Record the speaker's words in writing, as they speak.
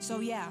So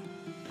yeah,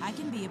 I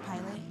can be a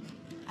pilot.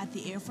 At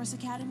the Air Force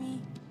Academy,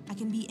 I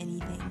can be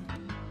anything.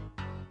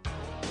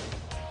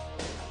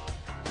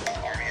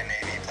 Army and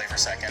Navy, play for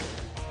second.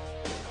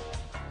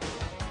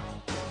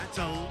 That's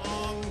a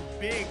long,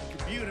 big,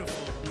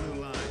 beautiful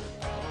blue line.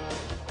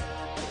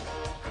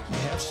 You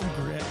have some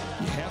grit,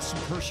 you have some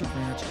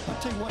perseverance.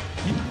 I'll tell you what,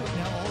 you can do it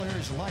now all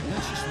areas of life.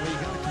 That's just the way you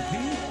got to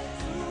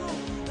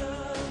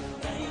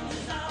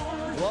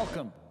compete.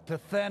 Welcome to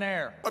Thin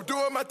Air. I'm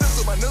doing my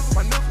thizzle, my nizzle,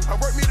 my nizzle. I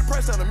work me the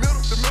price on the middle.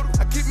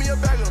 I keep me a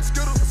bag of them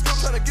skittles.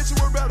 Trying to get you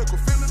a radical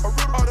feeling. A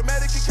riddle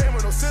automatic, it came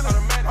with no ceiling.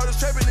 All this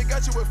trapping, it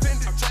got you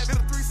offended. Did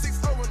a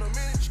 360 in a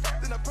minute.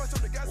 Then I punched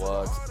on the gas.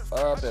 What's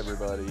up,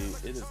 everybody?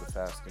 It is the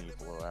Fast and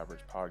Below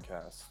Average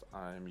podcast.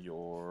 I'm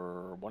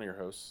one of your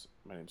hosts.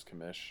 My name's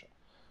Kamish.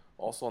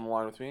 Also on the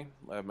line with me,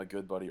 I have my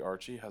good buddy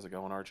Archie. How's it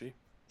going, Archie?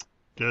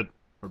 Good.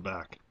 We're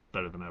back.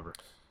 Better than ever.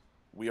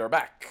 We are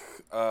back.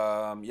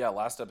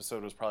 Last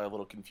episode was probably a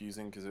little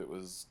confusing because it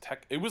was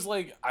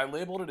like I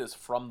labeled it as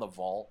From the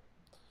Vault,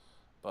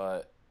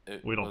 but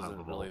it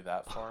wasn't really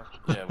that far.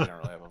 Yeah, we don't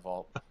really have a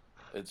vault.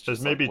 It's There's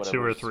just maybe like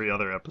 2 or 3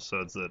 other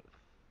episodes that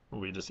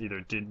we just either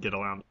didn't get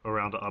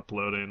around to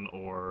uploading,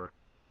 or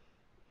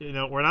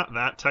we're not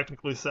that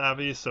technically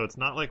savvy, so it's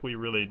not like we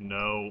really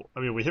know.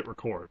 I mean, we hit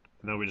record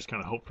and then we just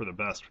kind of hope for the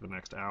best for the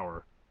next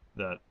hour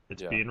that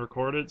it's being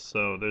recorded.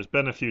 So there's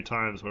been a few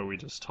times where we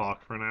just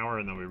talk for an hour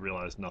and then we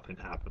realize nothing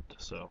happened.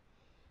 So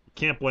you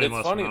can't blame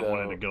us for not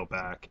wanting to go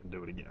back and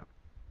do it again.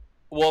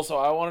 Well, so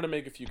I wanted to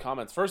make a few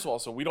comments. First of all,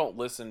 so we don't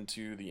listen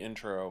to the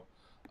intro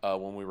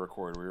when we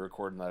record. We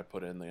record and then I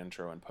put in the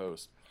intro and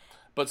post.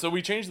 But so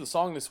we changed the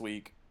song this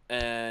week,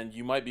 and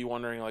you might be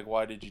wondering, like,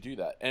 why did you do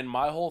that? And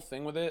my whole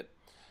thing with it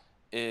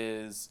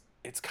is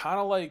it's kind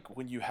of like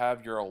when you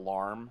have your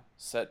alarm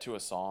set to a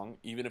song.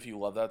 Even if you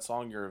love that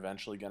song, you're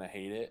eventually going to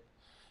hate it.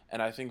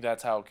 And I think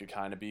that's how it could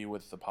kind of be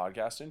with the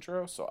podcast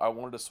intro. So I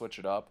wanted to switch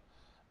it up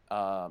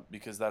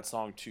because that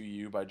song To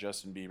You by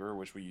Justin Bieber,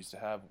 which we used to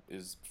have,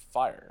 is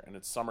fire. And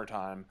it's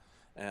summertime,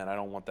 and I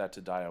don't want that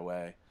to die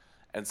away.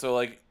 And so,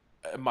 like,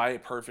 my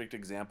perfect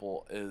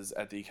example is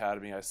at the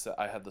Academy,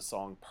 I had the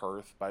song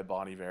Perth by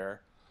Bon Iver,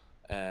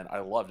 and I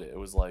loved it. It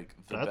was like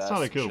the best. That's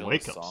not a good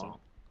wake-up song.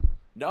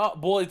 No,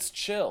 well, it's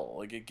chill.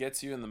 Like, it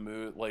gets you in the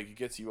mood. Like, it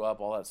gets you up,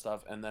 all that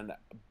stuff. And then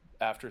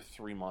after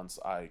 3 months,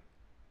 I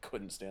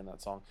couldn't stand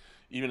that song.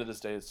 Even to this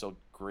day, it still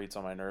grates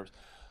on my nerves.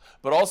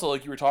 But also,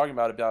 like you were talking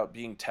about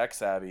being tech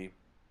savvy,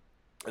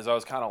 as I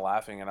was kind of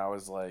laughing, and I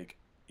was like,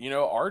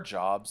 our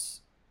jobs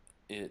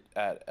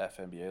at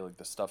FNBA, like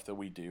the stuff that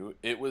we do,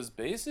 it was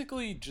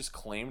basically just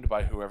claimed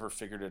by whoever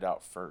figured it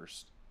out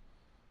first.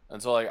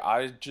 And so, like,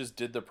 I just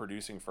did the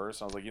producing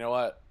first. And I was like, you know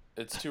what?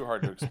 It's too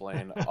hard to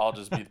explain. I'll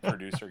just be the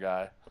producer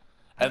guy.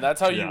 And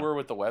that's how you were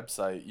with the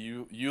website.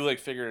 You like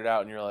figured it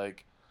out, and you're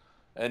like,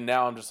 and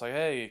now I'm just like,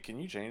 hey, can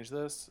you change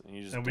this? And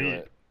you just do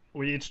it.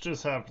 We each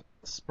just have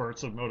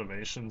spurts of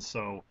motivation.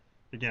 So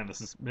again, this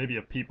is maybe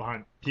a peek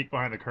behind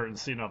the curtain,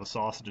 seeing how the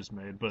sausage is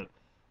made. But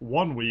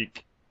one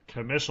week,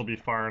 Kamish will be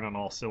firing on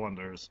all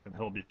cylinders, and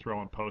he'll be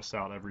throwing posts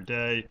out every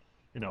day.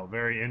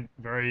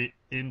 Very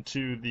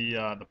into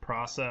the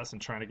process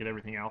and trying to get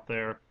everything out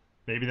there.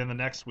 Maybe then the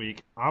next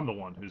week, I'm the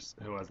one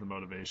who has the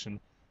motivation.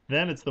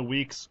 Then it's the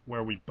weeks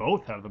where we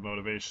both have the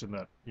motivation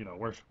that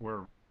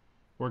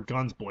we're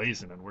guns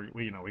blazing, and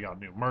we got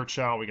new merch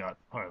out. We got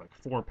probably like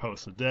 4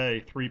 posts a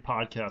day, 3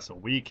 podcasts a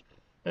week,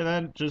 and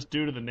then just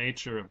due to the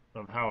nature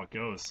of how it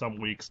goes, some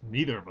weeks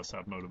neither of us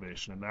have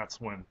motivation, and that's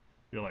when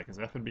you're like, is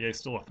FNBA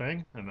still a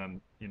thing? And then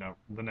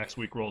the next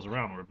week rolls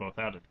around and we're both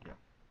at it again.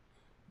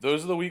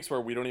 Those are the weeks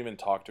where we don't even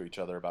talk to each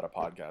other about a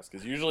podcast,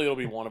 because usually it'll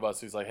be one of us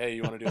who's like, hey,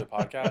 you want to do the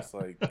podcast?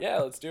 Like, yeah,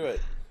 let's do it.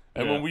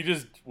 And when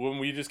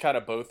we just kind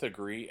of both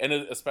agree, and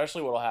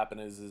especially what'll happen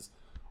is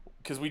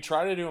because we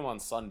try to do them on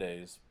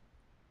Sundays,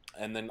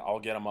 and then I'll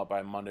get them up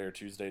by Monday or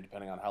Tuesday,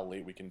 depending on how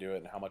late we can do it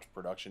and how much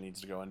production needs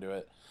to go into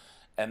it.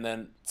 And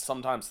then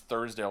sometimes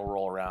Thursday will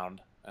roll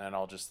around, and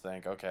I'll just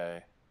think,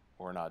 okay,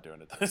 we're not doing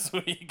it this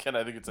week, and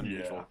I think it's a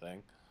mutual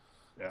thing.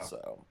 Yeah.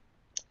 So.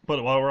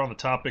 But while we're on the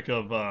topic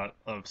of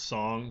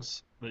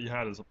songs that you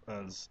had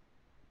as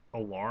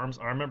alarms,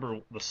 I remember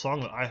the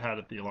song that I had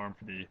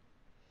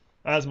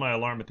as my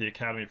alarm at the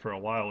Academy for a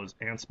while was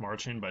Ants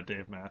Marching by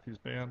Dave Matthews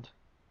Band.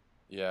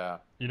 Yeah.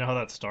 You know how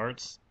that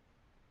starts?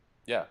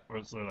 Yeah. Where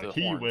it's like,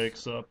 he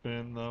wakes up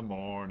in the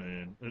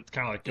morning. It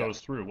kind of like goes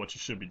through what you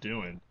should be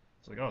doing.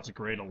 It's like, oh, it's a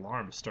great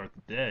alarm to start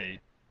the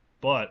day,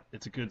 but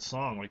it's a good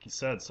song, like you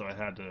said, so I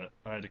had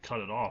to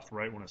cut it off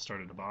right when it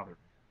started to bother me.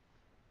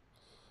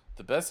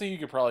 The best thing you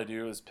could probably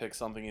do is pick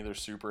something either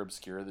super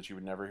obscure that you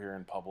would never hear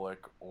in public,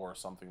 or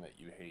something that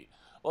you hate.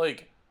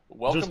 Like,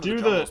 Welcome to the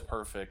Jungle is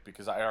perfect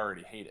because I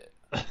already hate it.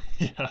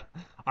 Yeah.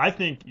 I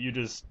think you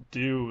just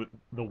do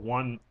the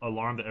one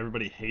alarm that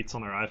everybody hates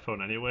on their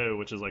iPhone anyway,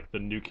 which is like the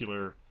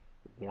nuclear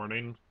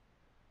warning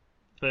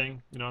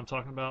thing. You know what I'm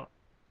talking about?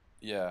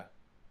 Yeah.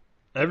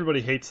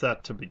 Everybody hates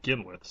that to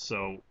begin with,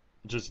 so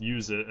just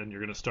use it, and you're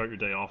going to start your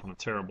day off on a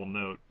terrible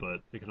note,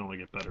 but it can only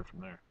get better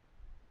from there.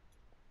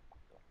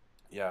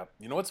 Yeah.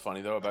 You know what's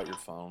funny, though, about your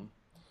phone?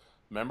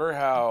 Remember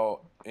how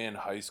in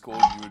high school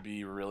you would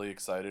be really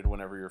excited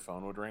whenever your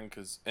phone would ring?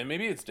 And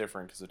maybe it's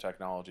different because of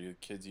technology.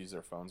 Kids use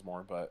their phones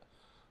more, but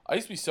I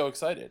used to be so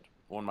excited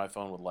when my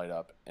phone would light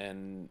up.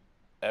 And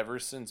ever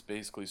since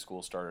basically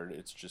school started,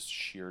 it's just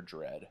sheer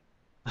dread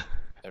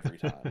every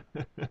time.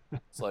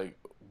 It's like,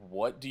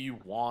 what do you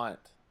want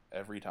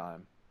every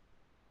time?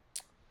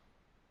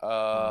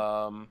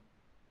 And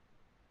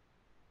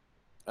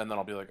then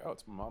I'll be like, oh,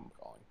 it's my mom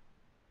calling.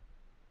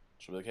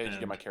 She'll be like, hey, did you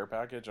get my care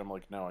package? I'm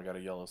like, no, I got a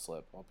yellow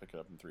slip. I'll pick it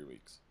up in 3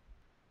 weeks.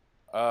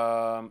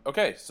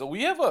 Okay, so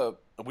we have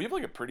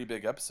like a pretty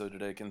big episode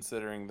today,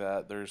 considering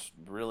that there's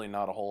really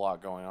not a whole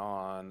lot going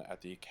on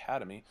at the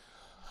academy,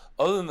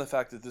 other than the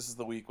fact that this is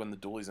the week when the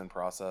duelie's in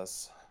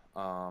process.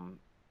 And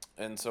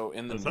so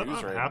in the Has news that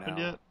not right happened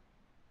now, yet?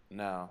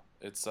 no,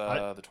 it's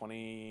the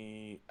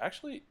 20.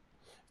 Actually,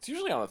 it's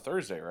usually on a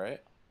Thursday, right?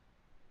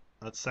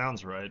 That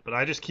sounds right, but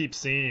I just keep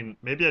seeing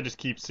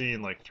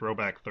like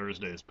Throwback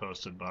Thursdays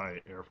posted by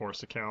Air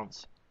Force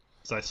accounts.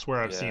 So I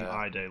swear I've seen Yeah.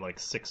 I-Day like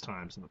 6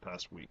 times in the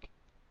past week.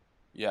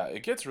 Yeah,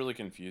 it gets really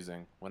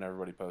confusing when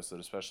everybody posts it,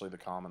 especially the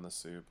comm and the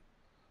soup.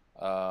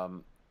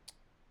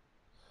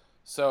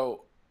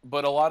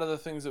 But a lot of the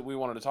things that we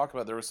wanted to talk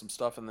about, there was some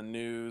stuff in the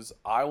news.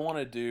 I want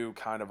to do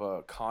kind of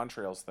a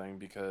contrails thing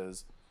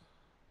because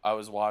I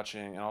was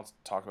watching, and I'll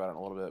talk about it in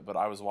a little bit, but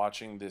I was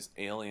watching this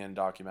alien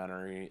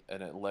documentary,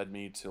 and it led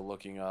me to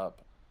looking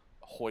up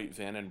Hoyt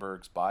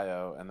Vandenberg's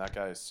bio, and that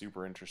guy is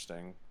super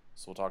interesting.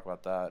 So we'll talk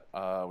about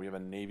that. We have a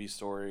Navy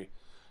story.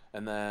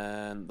 And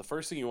then the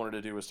first thing you wanted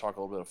to do was talk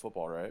a little bit of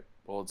football, right?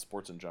 Well, it's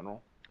sports in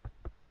general.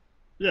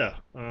 Yeah,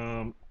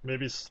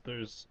 maybe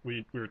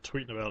we were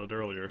tweeting about it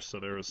earlier, so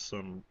there was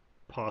some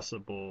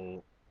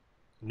possible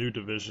new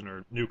division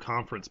or new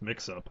conference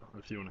mix-up,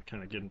 if you want to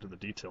kind of get into the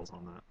details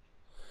on that.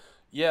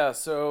 Yeah,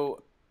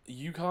 so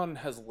UConn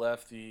has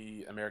left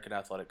the American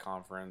Athletic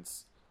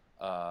Conference,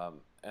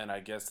 and I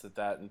guess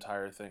that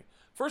entire thing...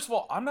 First of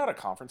all, I'm not a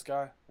conference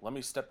guy. Let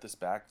me step this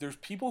back. There's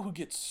people who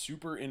get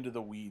super into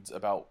the weeds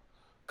about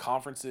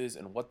conferences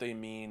and what they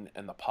mean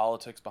and the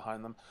politics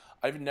behind them.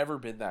 I've never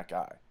been that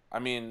guy. I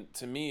mean,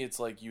 to me, it's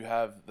like you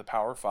have the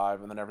Power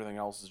Five and then everything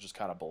else is just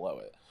kind of below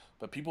it.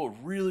 But people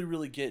really,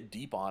 really get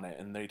deep on it,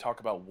 and they talk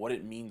about what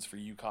it means for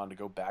UConn to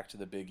go back to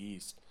the Big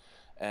East.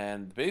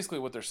 And basically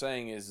what they're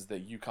saying is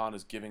that UConn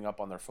is giving up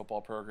on their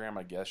football program,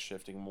 I guess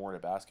shifting more to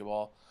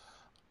basketball.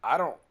 I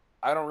don't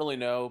really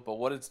know, but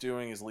what it's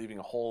doing is leaving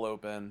a hole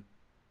open.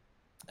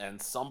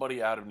 And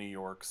somebody out of New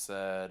York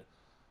said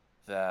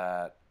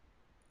that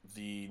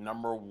the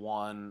number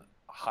one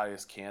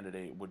highest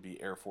candidate would be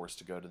Air Force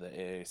to go to the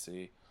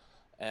AAC.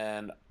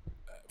 And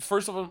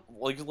first of all,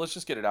 like, let's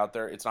just get it out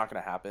there. It's not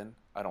going to happen.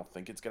 I don't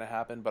think it's going to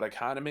happen, but I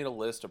kind of made a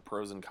list of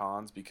pros and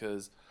cons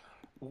because,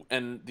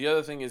 and the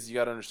other thing is you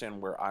got to understand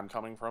where I'm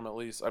coming from, at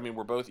least. I mean,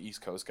 we're both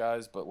East Coast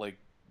guys, but like,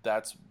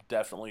 that's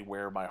definitely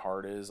where my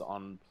heart is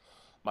on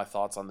my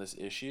thoughts on this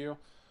issue.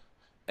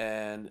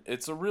 And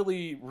it's a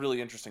really,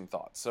 really interesting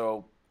thought.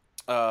 So,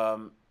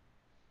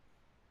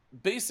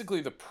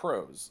 basically the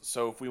pros.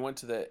 So if we went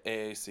to the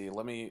AAC,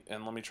 let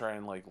me try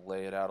and like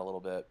lay it out a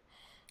little bit,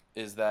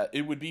 is that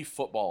it would be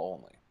football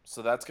only.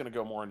 So that's going to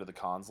go more into the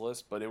cons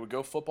list, but it would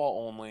go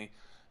football only,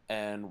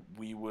 and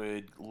we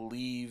would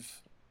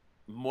leave,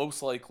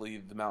 most likely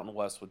the Mountain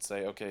West would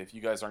say, okay, if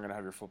you guys aren't going to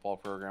have your football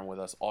program with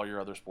us, all your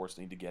other sports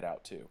need to get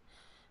out too.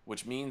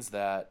 Which means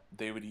that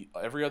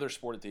every other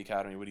sport at the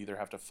academy would either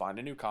have to find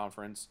a new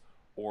conference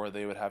or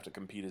they would have to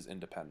compete as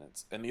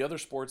independents. And the other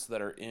sports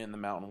that are in the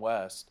Mountain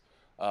West,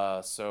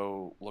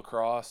 so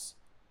lacrosse,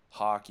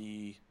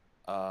 hockey,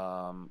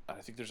 and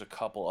I think there's a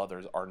couple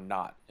others, are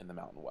not in the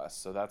Mountain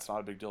West. So that's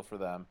not a big deal for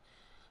them.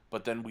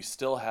 But then we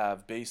still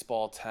have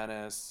baseball,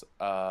 tennis,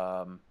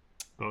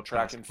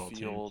 track and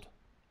field, teams.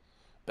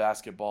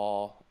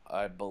 basketball.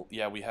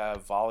 We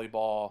have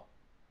volleyball.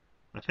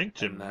 I think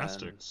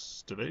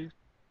gymnastics. Do they?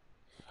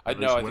 I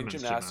think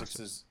gymnastics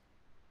is.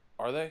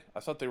 Are they?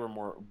 I thought they were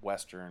more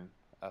Western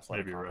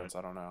athletic Maybe conference.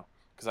 right. I don't know,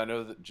 because I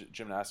know that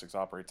gymnastics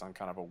operates on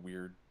kind of a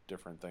weird,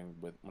 different thing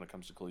when it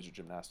comes to collegiate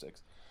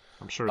gymnastics.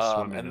 I'm sure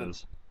swimming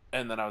is.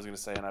 And then I was going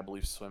to say, and I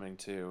believe swimming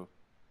too.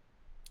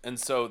 And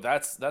so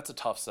that's a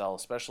tough sell,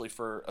 especially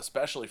for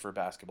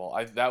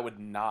basketball. That would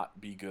not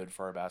be good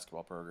for our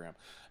basketball program.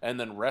 And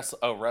then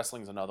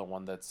wrestling's another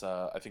one that's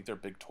I think they're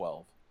Big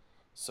 12,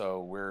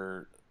 so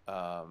we're.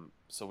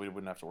 So we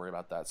wouldn't have to worry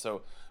about that.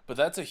 So, but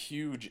that's a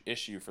huge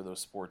issue for those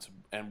sports.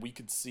 And we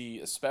could see,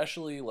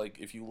 especially like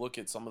if you look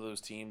at some of those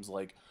teams,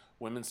 like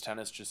women's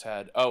tennis just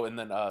had, and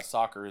then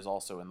soccer is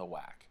also in the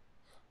WAC.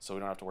 So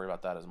we don't have to worry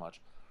about that as much.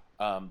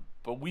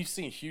 But we've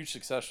seen huge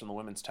success from the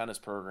women's tennis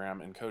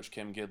program, and Coach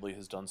Kim Gidley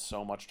has done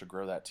so much to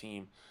grow that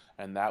team.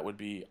 And that would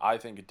be, I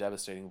think, a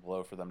devastating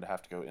blow for them to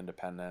have to go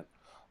independent.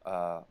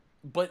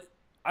 But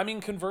I mean,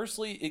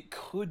 conversely, it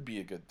could be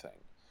a good thing.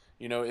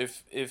 You know,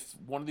 if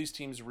one of these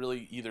teams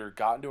really either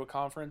got into a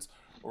conference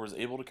or was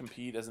able to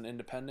compete as an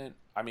independent,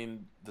 I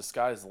mean, the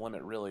sky's the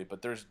limit, really.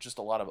 But there's just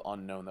a lot of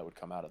unknown that would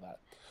come out of that.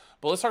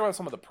 But let's talk about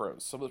some of the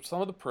pros.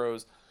 Some of the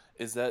pros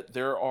is that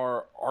there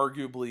are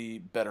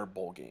arguably better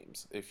bowl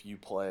games if you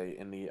play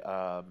in the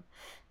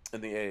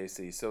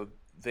AAC. So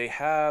they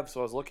have.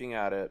 So I was looking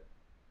at it,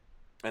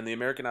 and the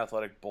American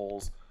Athletic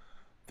Bowls.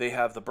 They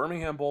have the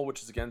Birmingham Bowl,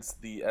 which is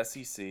against the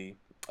SEC.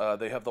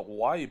 They have the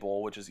Hawaii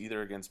Bowl, which is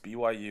either against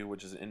BYU,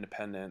 which is an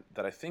independent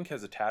that I think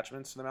has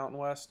attachments to the Mountain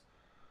West,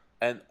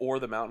 or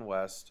the Mountain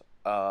West.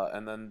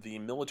 And then the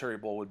Military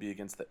Bowl would be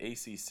against the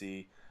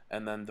ACC,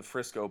 and then the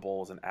Frisco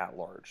Bowl is an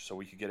at-large, so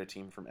we could get a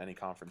team from any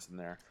conference in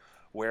there.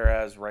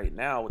 Whereas right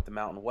now with the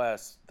Mountain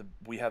West,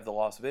 we have the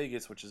Las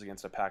Vegas, which is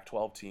against a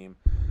Pac-12 team,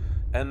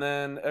 and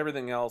then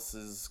everything else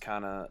is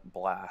kind of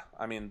blah.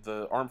 I mean,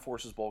 the Armed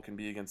Forces Bowl can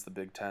be against the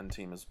Big Ten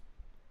team as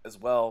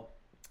well,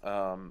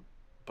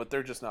 but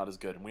they're just not as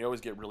good, and we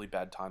always get really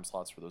bad time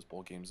slots for those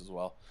bowl games as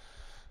well.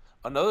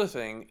 Another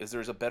thing is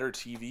there's a better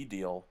TV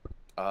deal.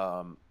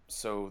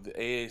 So the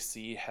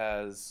AAC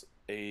has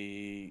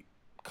a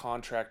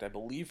contract, I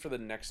believe, for the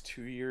next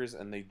 2 years,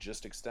 and they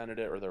just extended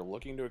it, or they're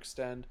looking to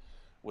extend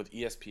with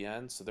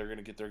ESPN. So they're going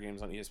to get their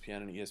games on ESPN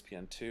and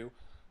ESPN2,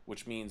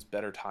 which means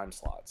better time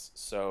slots.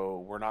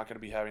 So we're not going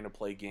to be having to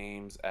play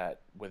games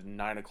with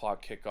 9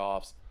 o'clock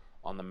kickoffs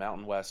on the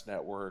Mountain West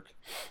network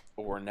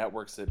or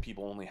networks that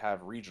people only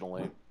have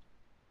regionally.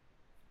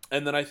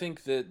 And then I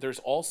think that there's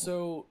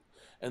also,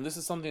 and this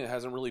is something that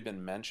hasn't really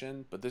been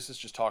mentioned, but this is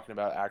just talking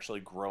about actually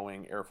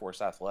growing Air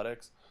Force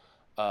athletics.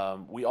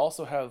 We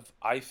also have,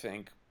 I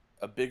think,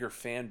 a bigger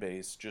fan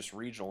base just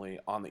regionally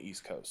on the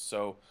East Coast.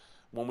 So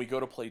when we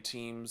go to play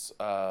teams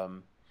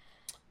on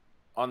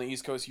the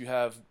East Coast, you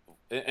have,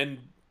 and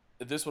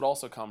this would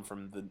also come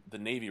from the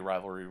Navy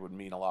rivalry would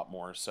mean a lot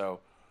more. So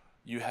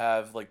you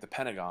have like the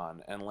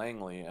Pentagon and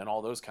Langley and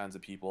all those kinds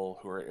of people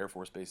who are at Air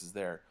Force bases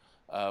there.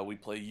 We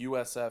play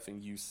USF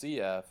and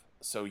UCF.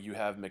 So you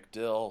have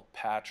MacDill,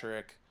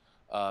 Patrick,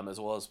 as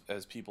well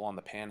as people on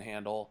the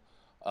Panhandle.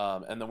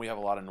 And then we have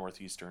a lot of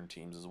Northeastern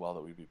teams as well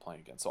that we'd be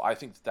playing against. So I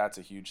think that's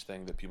a huge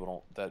thing that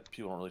people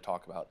don't really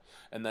talk about.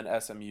 And then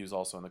SMU is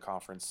also in the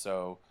conference.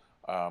 So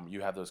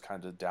you have those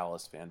kinds of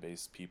Dallas fan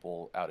base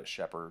people out at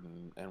Shepherd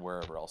and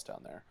wherever else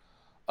down there.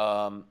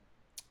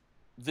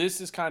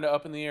 This is kind of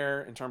up in the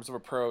air in terms of a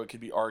pro. It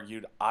could be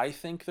argued. I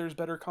think there's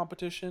better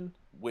competition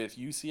with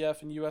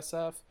UCF and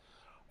USF.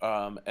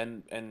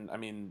 And I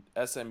mean,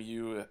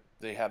 SMU,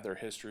 they have their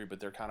history, but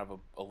they're kind of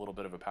a little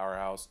bit of a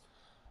powerhouse.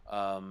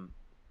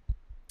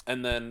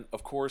 And then,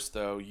 of course,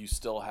 though, you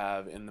still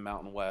have in the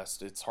Mountain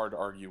West, it's hard to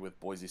argue with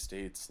Boise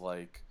State's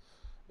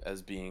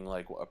as being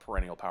like a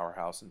perennial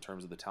powerhouse in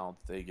terms of the talent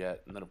that they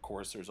get. And then, of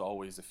course, there's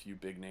always a few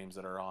big names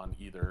that are on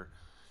either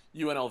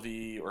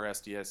UNLV or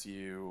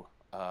SDSU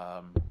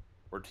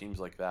or teams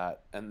like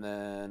that. And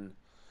then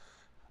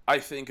I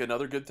think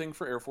another good thing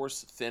for Air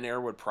Force, thin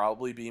air would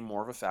probably be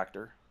more of a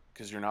factor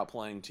because you're not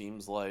playing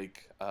teams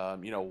like,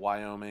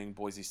 Wyoming,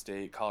 Boise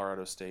State,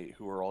 Colorado State,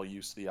 who are all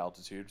used to the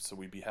altitude. So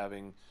we'd be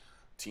having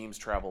teams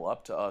travel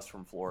up to us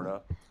from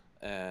Florida,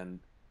 and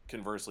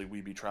conversely,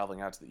 we'd be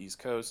traveling out to the East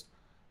Coast.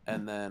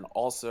 And then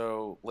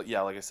also, like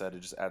I said,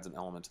 it just adds an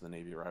element to the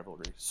Navy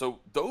rivalry. So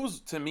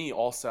those, to me,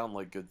 all sound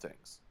like good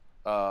things.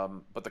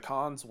 But the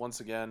cons, once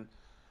again,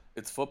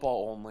 it's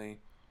football only.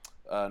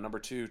 Number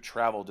 2,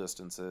 travel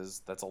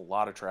distances. That's a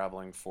lot of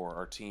traveling for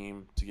our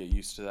team to get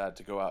used to that,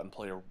 to go out and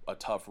play a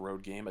tough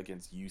road game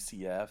against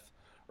UCF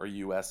or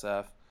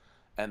USF.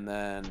 And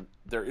then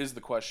there is the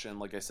question,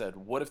 like I said,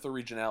 what if the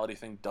regionality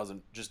thing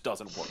doesn't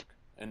work?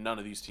 And none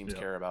of these teams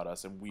care about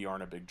us, and we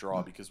aren't a big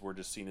draw because we're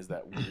just seen as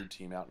that weird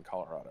team out in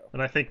Colorado.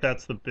 And I think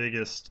that's the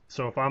biggest.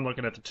 So if I'm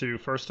looking at the two,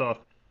 first off,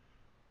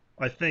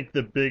 I think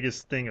the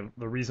biggest thing of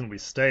the reason we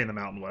stay in the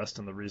Mountain West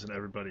and the reason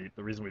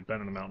we've been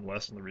in the Mountain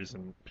West and the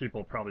reason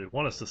people probably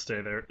want us to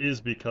stay there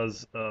is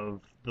because of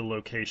the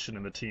location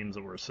and the teams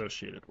that we're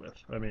associated with.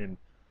 I mean,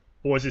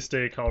 Boise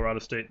State, Colorado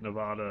State,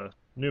 Nevada,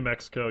 New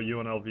Mexico,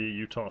 UNLV,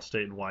 Utah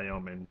State, and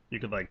Wyoming. You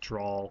could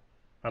draw,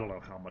 I don't know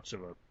how much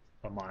of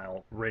a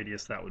mile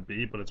radius that would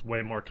be, but it's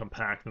way more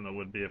compact than it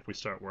would be if we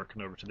start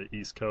working over to the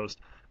East Coast.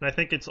 And I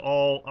think it's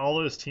all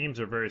those teams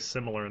are very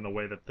similar in the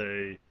way that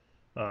they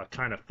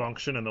kind of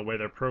function and the way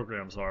their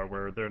programs are,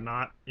 where they're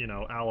not,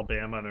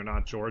 Alabama and they're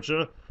not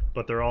Georgia,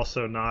 but they're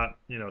also not,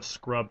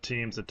 scrub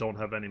teams that don't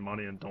have any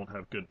money and don't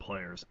have good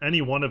players.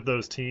 Any one of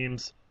those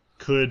teams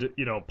could,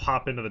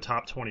 pop into the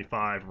top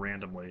 25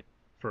 randomly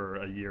for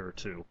a year or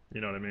two.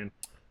 You know what I mean?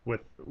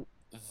 With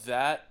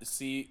that,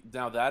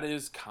 now that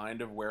is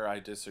kind of where I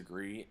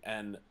disagree,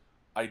 and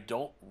I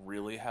don't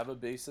really have a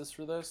basis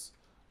for this,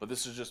 but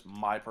this is just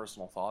my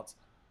personal thoughts.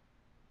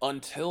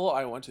 Until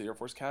I went to the Air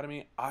Force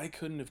Academy, I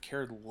couldn't have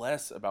cared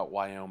less about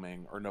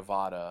Wyoming or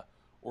Nevada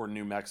or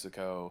New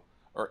Mexico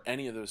or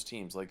any of those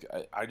teams.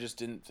 I just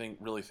didn't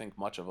really think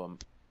much of them.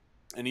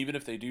 And even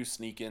if they do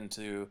sneak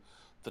into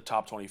the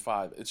top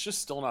 25, it's just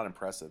still not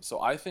impressive.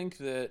 So I think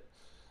that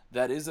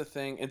is a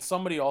thing. And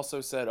somebody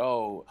also said,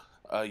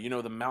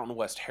 the Mountain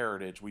West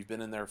heritage, we've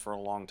been in there for a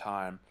long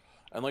time.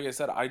 And like I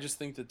said, I just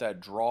think that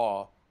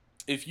draw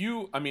if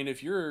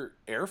you're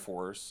Air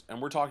Force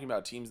and we're talking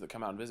about teams that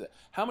come out and visit,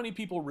 how many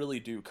people really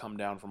do come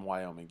down from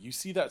Wyoming? You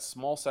see that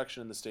small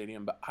section in the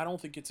stadium, but I don't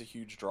think it's a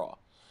huge draw.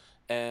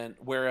 And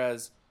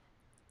whereas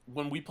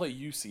when we play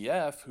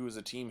UCF, who is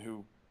a team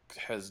who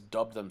has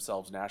dubbed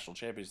themselves national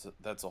champions,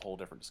 that's a whole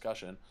different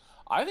discussion.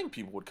 I think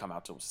people would come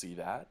out to see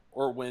that.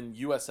 Or when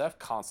USF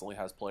constantly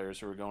has players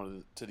who are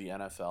going to the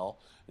NFL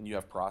and you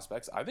have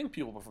prospects, I think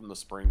people from the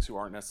Springs who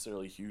aren't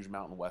necessarily huge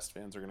Mountain West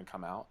fans are going to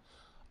come out.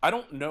 I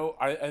don't know.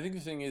 I think the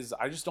thing is,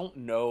 I just don't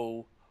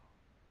know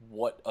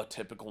what a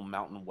typical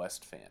Mountain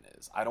West fan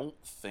is. I don't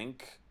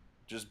think,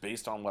 just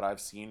based on what I've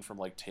seen from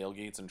like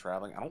tailgates and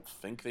traveling, I don't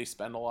think they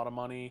spend a lot of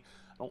money.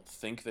 I don't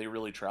think they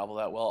really travel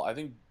that well. I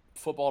think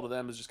football to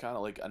them is just kind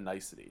of like a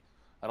nicety.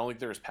 I don't think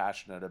they're as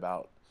passionate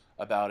about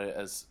it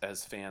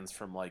as fans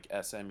from like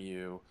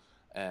SMU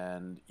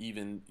and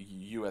even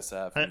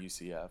USF and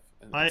UCF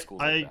and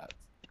schools like that.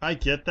 I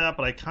get that,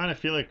 but I kind of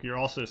feel like you're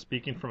also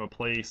speaking from a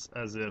place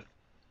as if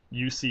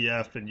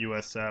UCF and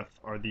USF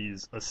are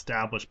these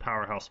established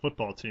powerhouse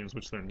football teams,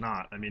 which they're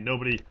not. I mean,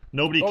 nobody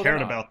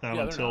cared about them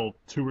until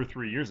 2 or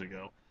 3 years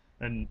ago,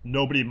 and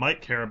nobody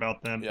might care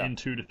about them in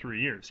 2 to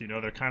 3 years. You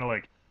know, they're kind of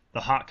like the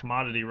hot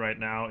commodity right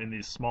now in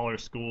these smaller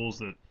schools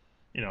that,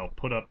 you know,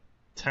 put up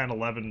 10,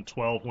 11,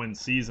 12 win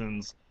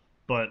seasons,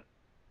 but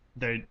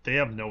they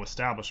have no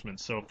establishment.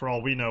 So for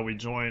all we know, we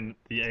join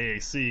the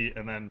AAC,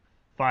 and then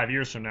 5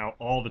 years from now,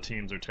 all the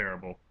teams are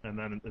terrible, and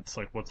then it's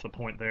like, what's the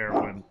point there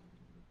when?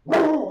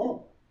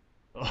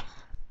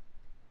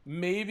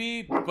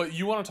 Maybe, but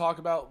you want to talk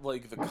about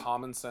like the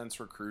common sense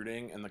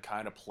recruiting and the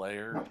kind of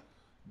player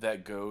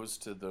that goes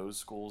to those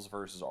schools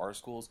versus our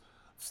schools.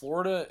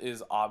 Florida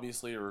is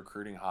obviously a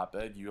recruiting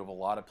hotbed. You have a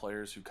lot of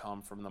players who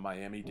come from the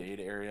Miami-Dade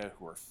area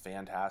who are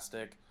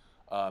fantastic,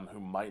 who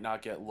might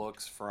not get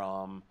looks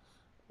from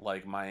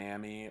like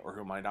Miami, or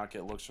who might not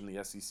get looks from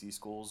the SEC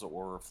schools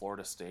or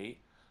Florida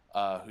State.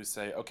 Who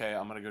say, okay,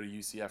 I'm going to go to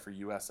UCF or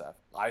USF.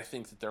 I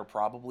think that they're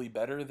probably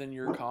better than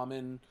your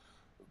common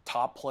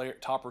top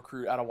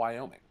recruit out of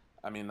Wyoming.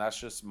 I mean, that's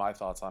just my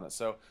thoughts on it.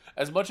 So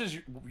as much as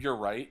you're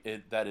right,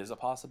 that is a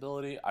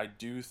possibility. I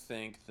do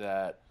think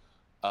that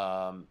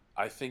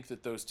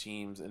those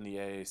teams in the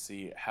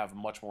AAC have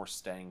much more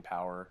staying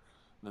power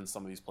than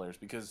some of these players,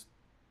 because,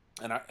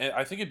 and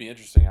I think it'd be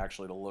interesting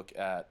actually to look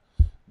at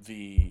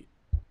the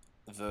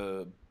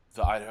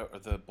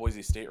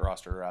Boise State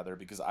roster rather,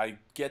 because I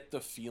get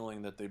the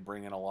feeling that they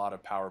bring in a lot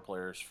of power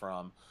players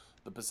from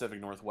the Pacific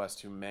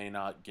Northwest who may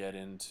not get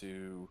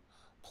into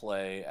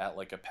play at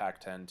like a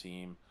Pac-10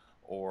 team,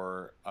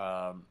 or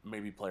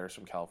maybe players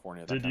from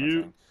California. That kind of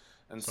thing.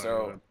 And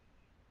sorry,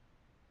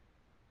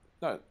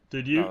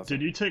 did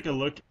you take a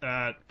look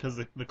at, because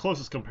the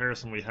closest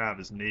comparison we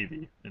have is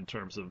Navy in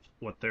terms of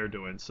what they're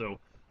doing. So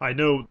I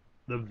know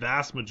the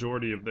vast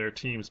majority of their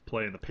teams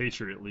play in the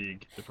Patriot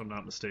League, if I'm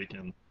not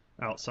mistaken,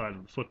 outside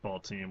of the football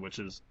team, which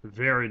is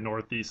very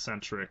Northeast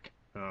centric.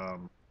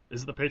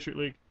 Is it the Patriot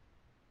League?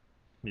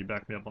 Can you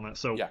back me up on that?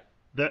 So yeah.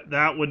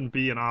 That wouldn't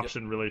be an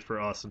option really for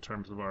us in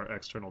terms of our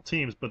external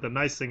teams. But the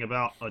nice thing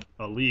about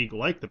a league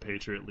like the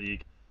Patriot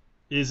League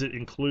is it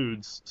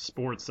includes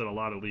sports that a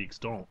lot of leagues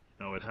don't.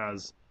 You know, it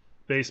has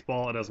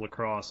baseball, it has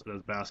lacrosse, it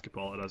has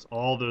basketball, it has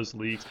all those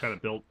leagues kind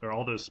of built, or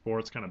all those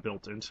sports kind of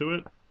built into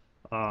it.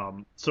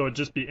 So it'd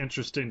just be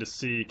interesting to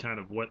see kind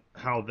of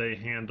how they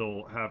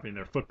handle having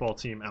their football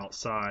team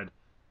outside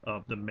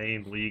of the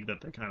main league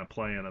that they kind of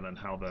play in, and then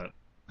how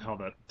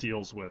that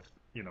deals with,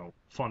 you know,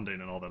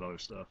 funding and all that other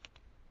stuff.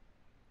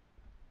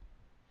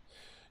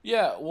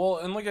 Yeah, well,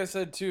 and like I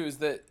said too, is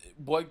that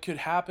what could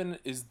happen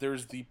is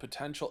there's the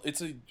potential.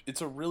 It's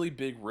a really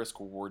big risk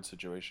reward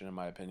situation in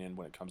my opinion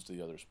when it comes to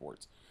the other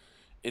sports.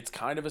 It's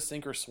kind of a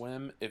sink or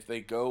swim. If they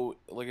go,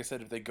 like I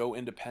said, if they go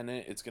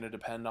independent, it's going to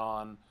depend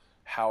on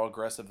how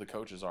aggressive the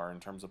coaches are in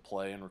terms of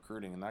play and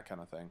recruiting and that kind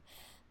of thing.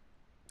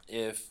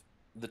 If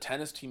the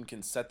tennis team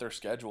can set their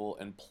schedule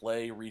and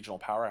play regional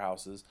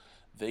powerhouses,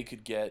 they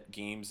could get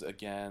games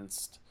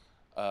against,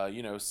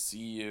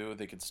 CU.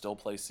 They could still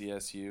play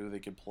CSU. They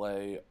could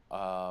play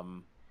all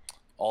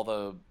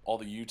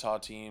the Utah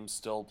teams.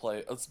 Still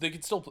play. They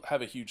could still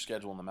have a huge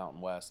schedule in the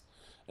Mountain West.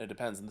 And it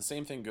depends. And the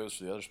same thing goes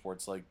for the other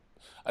sports. Like,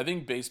 I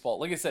think baseball.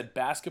 Like I said,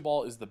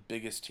 basketball is the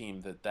biggest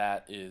team.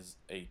 That is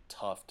a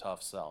tough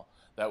sell.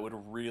 That would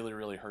really,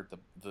 really hurt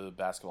the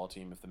basketball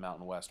team if the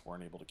Mountain West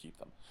weren't able to keep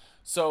them.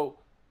 So,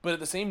 but at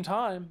the same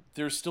time,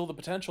 there's still the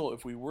potential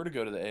if we were to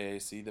go to the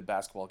AAC that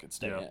basketball could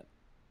stay in.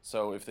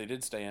 So if they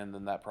did stay in,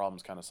 then that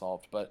problem's kind of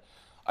solved. But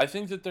I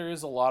think that there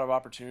is a lot of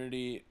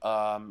opportunity.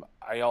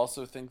 I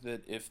also think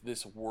that if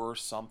this were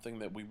something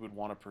that we would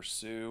want to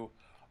pursue,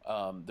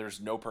 there's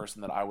no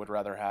person that I would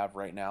rather have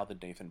right now than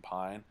Nathan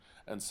Pine.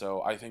 And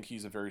so I think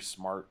he's a very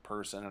smart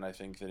person, and I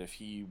think that if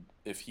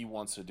he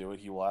wants to do it,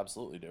 he will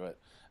absolutely do it.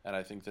 And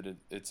I think that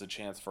it's a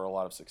chance for a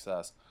lot of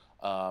success.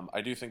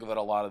 I do think that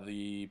a lot of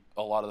the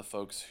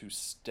folks who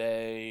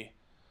stay,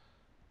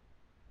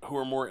 who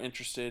are more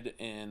interested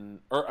in,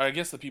 or I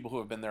guess the people who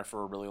have been there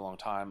for a really long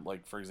time,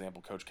 like for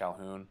example Coach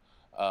Calhoun,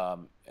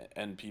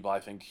 And people, I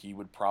think he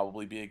would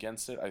probably be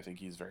against it. I think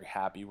he's very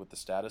happy with the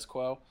status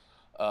quo.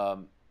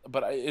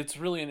 But it's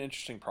really an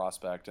interesting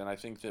prospect, and I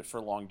think that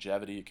for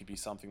longevity, it could be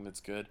something that's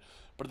good.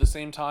 But at the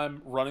same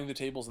time, running the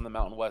tables in the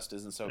Mountain West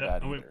isn't so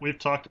bad either. We've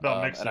talked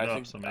about mixing it up,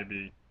 think, so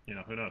maybe,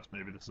 who knows?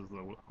 Maybe this is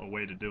a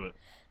way to do it.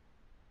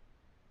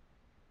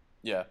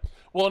 Yeah.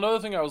 Well, another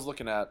thing I was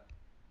looking at,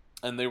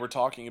 and they were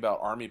talking about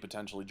Army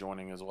potentially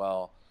joining as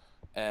well,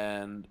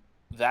 and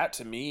that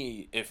to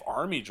me, if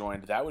Army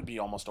joined, that would be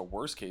almost a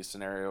worst case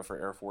scenario for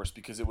Air Force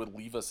because it would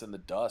leave us in the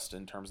dust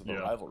in terms of the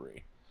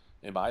rivalry,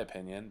 in my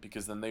opinion,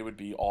 because then they would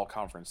be all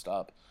conferenced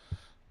up.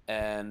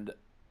 And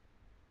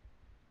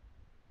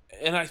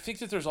I think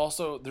that there's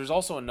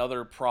also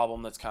another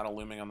problem that's kind of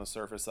looming on the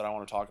surface that I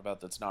want to talk about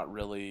that's not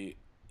really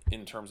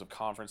in terms of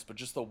conference, but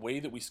just the way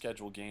that we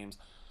schedule games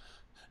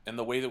and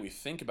the way that we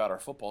think about our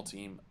football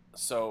team.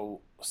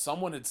 So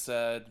someone had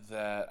said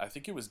that, I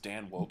think it was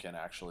Dan Woken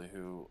actually,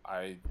 who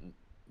I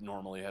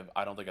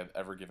don't think I've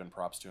ever given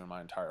props to in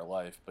my entire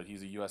life, but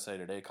he's a USA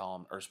Today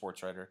column or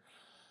sports writer.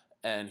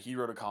 And he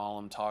wrote a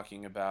column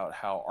talking about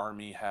how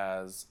Army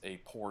has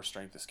a poor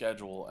strength of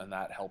schedule and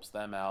that helps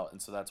them out.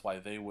 And so that's why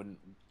they wouldn't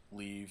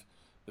leave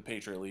the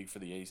Patriot League for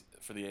the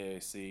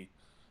AAC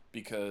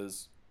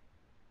because,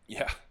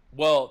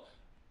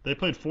 they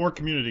played 4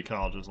 community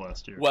colleges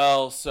last year.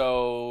 Well,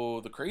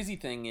 so the crazy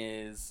thing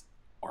is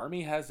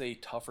Army has a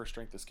tougher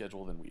strength of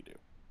schedule than we do.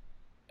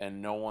 And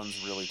no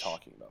one's really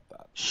talking about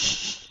that.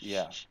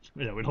 Yeah.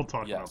 Yeah, we don't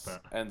talk about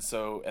that.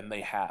 And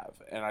they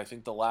have. And I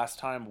think the last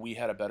time we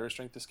had a better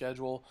strength of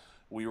schedule,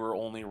 we were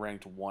only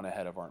ranked 1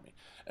 ahead of Army.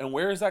 And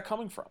where is that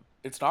coming from?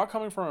 It's not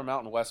coming from our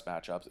Mountain West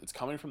matchups. It's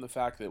coming from the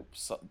fact that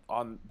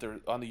on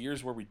the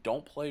years where we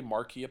don't play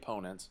marquee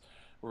opponents,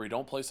 where we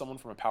don't play someone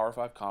from a Power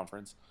 5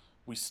 conference,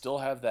 we still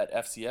have that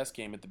FCS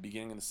game at the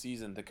beginning of the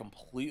season that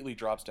completely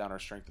drops down our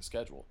strength of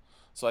schedule.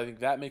 So I think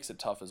that makes it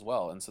tough as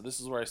well. And so this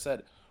is where I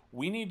said,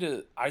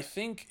 I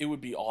think it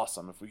would be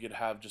awesome if we could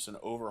have just an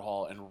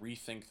overhaul and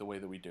rethink the way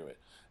that we do it.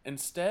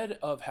 Instead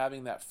of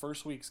having that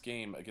first week's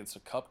game against a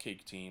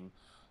cupcake team,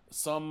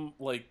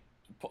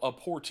 a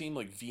poor team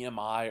like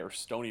VMI or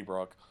Stony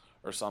Brook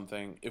or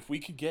something, if we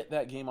could get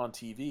that game on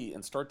TV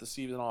and start the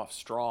season off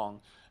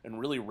strong and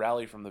really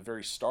rally from the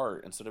very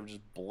start instead of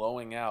just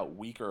blowing out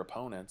weaker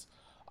opponents,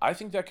 I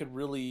think that could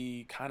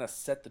really kind of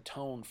set the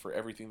tone for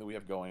everything that we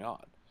have going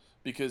on.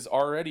 Because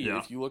already,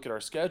 if you look at our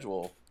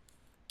schedule,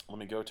 let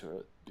me go to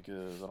it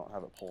because I don't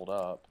have it pulled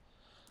up.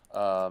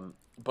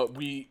 But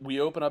we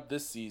open up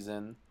this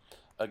season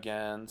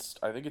against,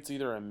 I think it's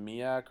either a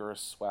MEAC or a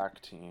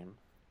SWAC team.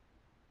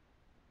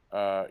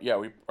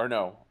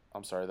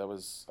 I'm sorry,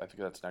 I think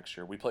that's next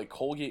year. We play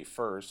Colgate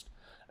first,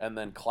 and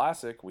then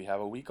Classic, we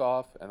have a week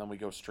off, and then we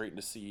go straight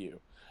into CU.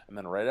 And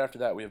then right after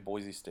that, we have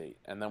Boise State.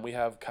 And then we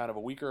have kind of a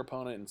weaker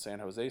opponent in San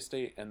Jose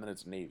State, and then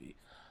it's Navy.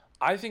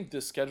 I think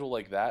this schedule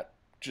like that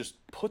just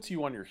puts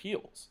you on your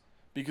heels.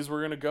 Because we're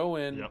going to go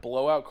in,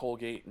 blow out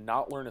Colgate,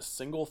 not learn a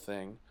single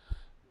thing,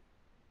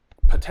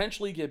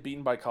 potentially get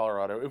beaten by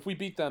Colorado. If we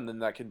beat them, then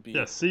that can be...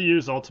 Yeah,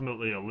 CU's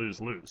ultimately a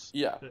lose-lose.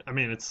 Yeah. I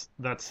mean,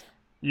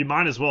 you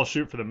might as well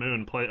shoot for the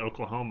moon, play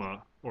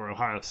Oklahoma or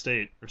Ohio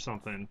State or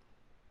something.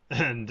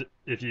 And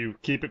if you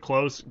keep it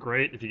close,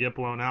 great. If you get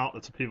blown out,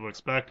 that's what people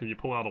expect. If you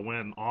pull out a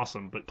win,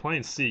 awesome. But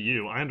playing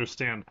CU, I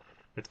understand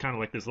it's kind of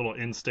like this little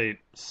in-state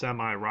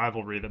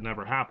semi-rivalry that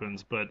never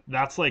happens, but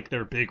that's like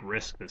their big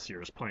risk this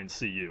year is playing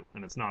CU,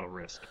 and it's not a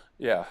risk.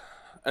 Yeah.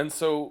 And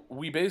so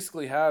we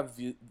basically have,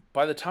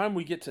 by the time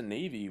we get to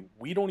Navy,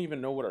 we don't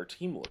even know what our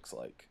team looks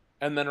like.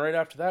 And then right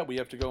after that, we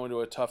have to go into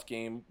a tough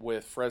game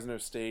with Fresno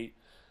State,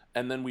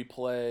 and then we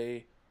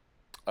play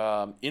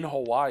in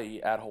Hawaii,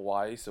 at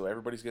Hawaii, so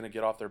everybody's going to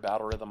get off their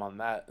battle rhythm on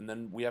that. And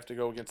then we have to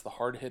go against the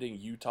hard-hitting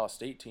Utah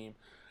State team.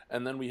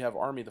 And then we have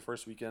Army the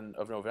first weekend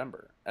of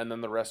November. And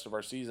then the rest of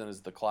our season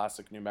is the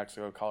classic New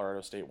Mexico,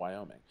 Colorado State,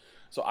 Wyoming.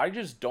 So I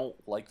just don't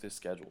like this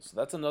schedule. So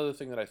that's another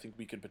thing that I think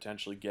we could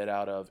potentially get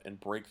out of and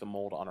break the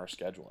mold on our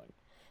scheduling.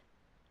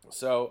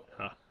 So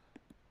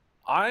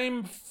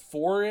I'm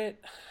for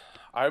it.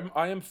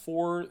 I am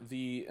for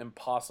the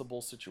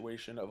impossible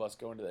situation of us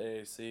going to the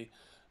AAC.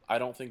 I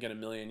don't think in a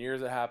million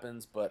years it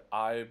happens, but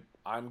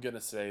I'm going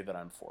to say that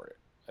I'm for it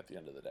at the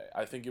end of the day.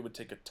 I think it would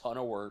take a ton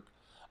of work.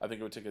 I think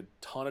it would take a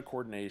ton of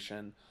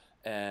coordination,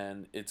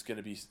 and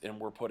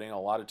we're putting a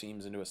lot of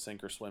teams into a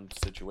sink or swim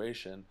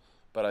situation,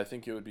 but I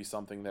think it would be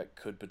something that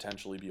could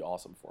potentially be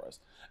awesome for us.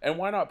 And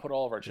why not put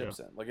all of our chips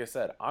in? Like I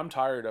said, I'm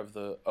tired of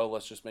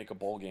let's just make a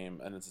bowl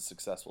game and it's a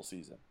successful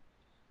season.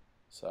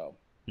 So.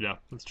 Yeah,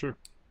 that's true.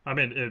 I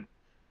mean,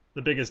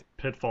 the biggest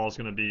pitfall is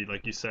going to be,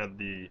 like you said,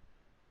 the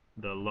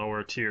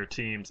lower tier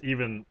teams,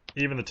 even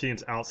the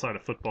teams outside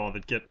of football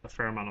that get a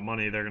fair amount of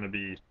money, they're going to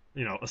be,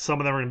 some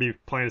of them are going to be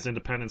playing as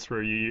independents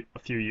for a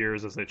few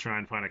years as they try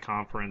and find a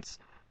conference.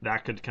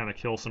 That could kind of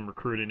kill some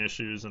recruiting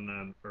issues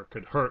or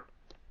could hurt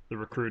the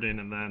recruiting,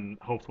 and then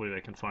hopefully they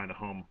can find a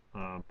home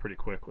pretty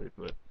quickly.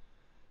 But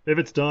if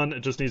it's done, it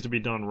just needs to be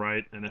done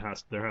right, and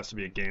there has to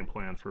be a game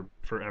plan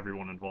for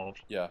everyone involved.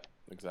 Yeah,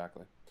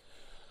 exactly.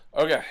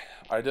 Okay,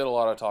 I did a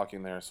lot of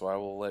talking there, so I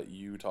will let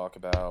you talk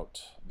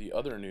about the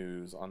other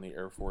news on the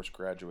Air Force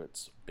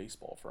graduates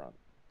baseball front.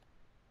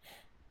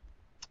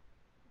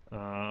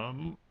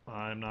 I'm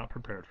not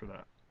prepared for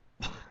that.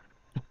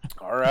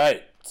 All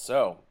right,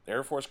 so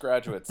Air Force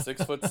graduate,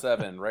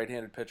 6'7",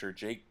 right-handed pitcher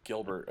Jake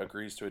Gilbert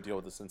agrees to a deal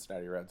with the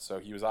Cincinnati Reds. So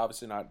he was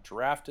obviously not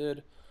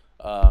drafted.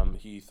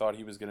 He thought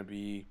he was going to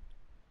be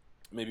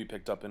maybe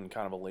picked up in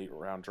kind of a late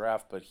round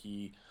draft, but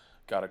he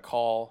got a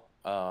call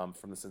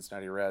from the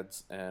Cincinnati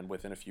Reds, and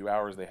within a few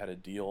hours they had a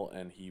deal,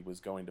 and he was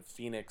going to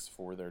Phoenix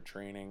for their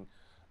training,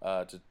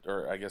 to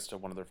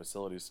one of their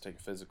facilities to take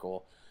a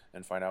physical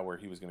and find out where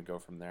he was going to go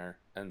from there.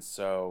 And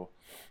so,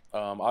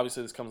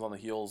 obviously, this comes on the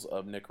heels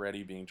of Nick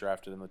Reddy being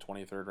drafted in the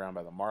 23rd round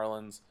by the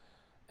Marlins.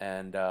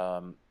 And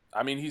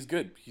he's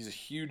good. He's a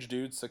huge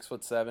dude,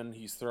 6'7".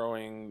 He was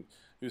throwing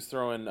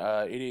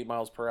 88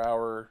 miles per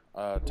hour,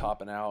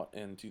 topping out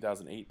in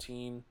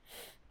 2018.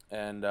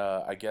 And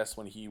I guess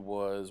when he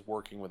was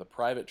working with a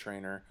private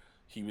trainer,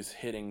 he was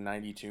hitting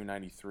 92,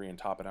 93, and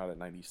topping out at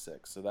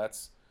 96. So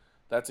that's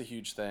a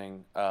huge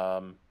thing.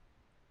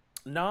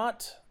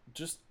 Not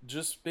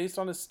just based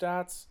on his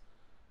stats,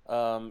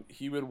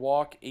 he would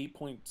walk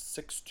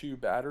 8.62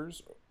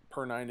 batters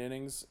per 9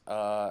 innings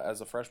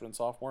as a freshman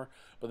sophomore,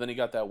 but then he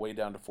got that way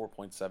down to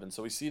 4.7.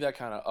 So we see that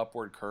kind of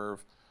upward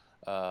curve,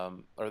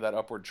 or that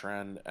upward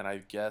trend, and I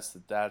guess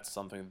that's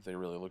something that they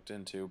really looked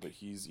into. But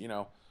he's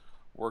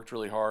worked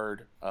really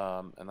hard,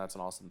 and that's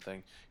an awesome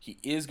thing. He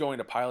is going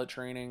to pilot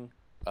training,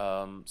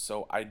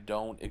 so I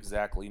don't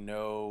exactly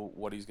know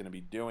what he's going to be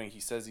doing. He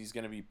says he's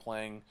going to be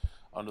playing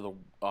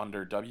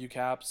under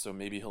WCAP, so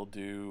maybe he'll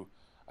do,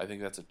 I think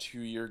that's a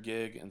 2-year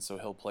gig, and so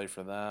he'll play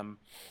for them.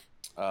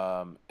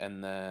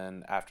 And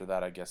then after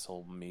that, I guess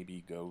he'll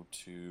maybe go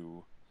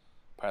to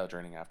pilot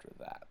training after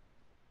that,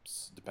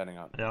 depending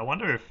on. Yeah, I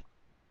wonder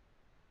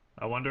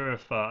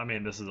if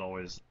this is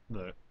always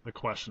the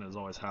question is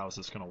always, how is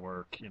this going to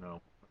work?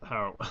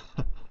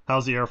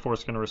 How's the Air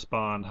Force going to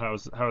respond? How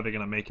are they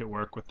going to make it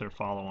work with their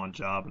follow-on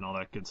job and all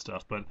that good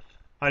stuff? But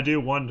I do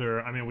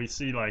wonder. We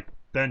see like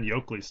Ben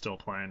Yoakley still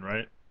playing,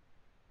 right?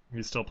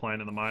 He's still playing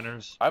in the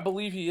minors. I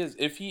believe he is.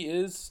 If he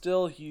is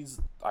still,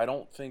 I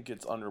don't think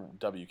it's under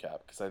WCAP,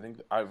 because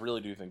I really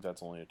do think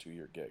that's only a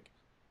 2-year gig.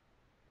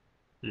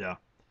 Yeah,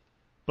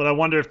 but I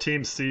wonder if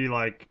teams see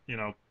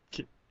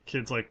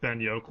kids like Ben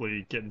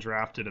Yoakley getting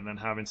drafted and then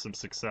having some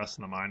success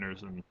in the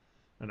minors and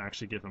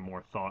actually giving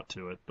more thought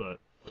to it. But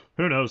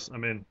who knows?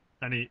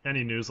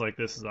 Any news like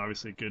this is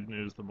obviously good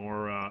news. The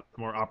more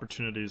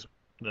opportunities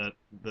that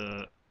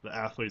the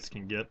athletes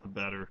can get, the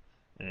better.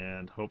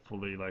 And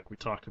hopefully, like we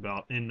talked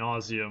about in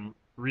nauseam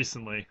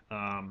recently,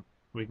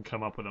 we can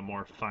come up with a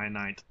more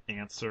finite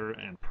answer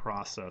and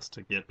process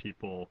to get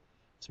people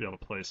to be able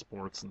to play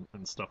sports and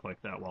stuff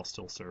like that while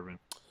still serving.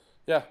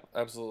 Yeah,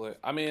 absolutely.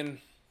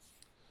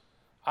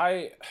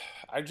 I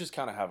just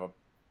kind of have a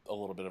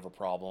little bit of a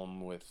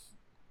problem with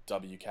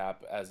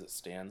WCAP as it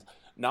stands.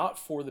 Not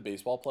for the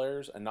baseball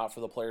players and not for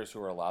the players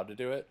who are allowed to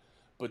do it,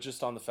 but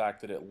just on the fact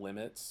that it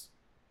limits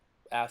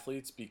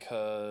athletes,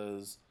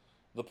 because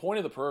the point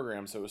of the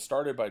program, so it was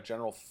started by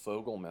General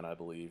Fogelman, I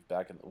believe,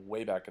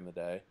 way back in the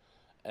day,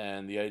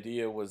 and the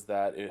idea was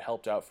that it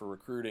helped out for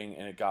recruiting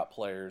and it got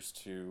players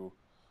to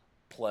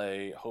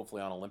play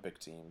hopefully on Olympic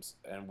teams.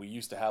 And we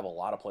used to have a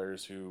lot of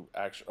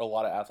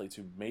athletes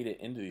who made it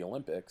into the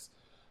Olympics.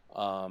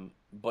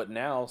 But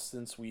now,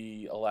 since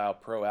we allow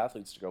pro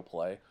athletes to go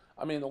play,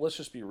 let's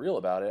just be real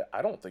about it.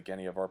 I don't think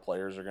any of our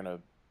players are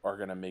gonna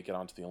make it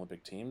onto the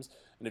Olympic teams.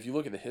 And if you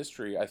look at the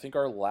history, I think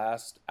our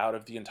last out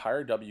of the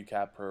entire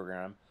WCAP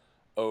program,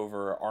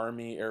 over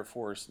Army, Air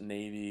Force,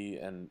 Navy,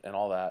 and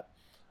all that,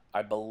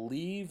 I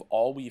believe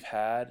all we've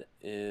had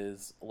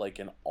is like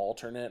an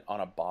alternate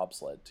on a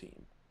bobsled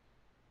team.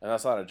 And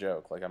that's not a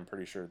joke. Like, I'm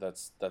pretty sure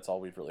that's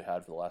all we've really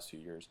had for the last few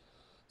years.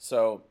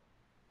 So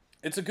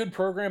it's a good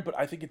program, but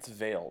I think it's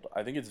veiled.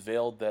 I think it's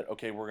veiled that,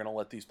 okay, we're going to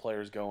let these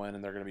players go in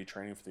and they're going to be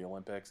training for the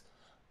Olympics.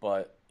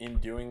 But in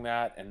doing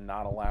that and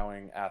not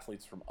allowing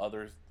athletes from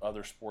other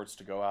sports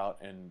to go out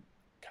and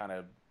kind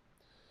of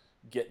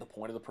get the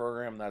point of the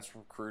program, that's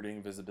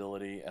recruiting,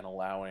 visibility, and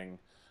allowing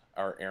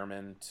our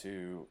airmen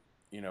to,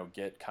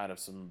 get kind of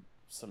some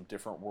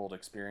different world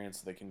experience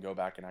so they can go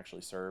back and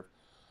actually serve.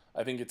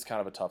 I think it's kind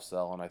of a tough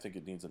sell, and I think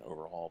it needs an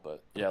overhaul.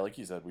 But yeah, like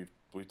you said,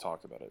 we've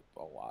talked about it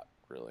a lot,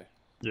 really.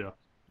 Yeah.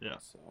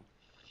 So,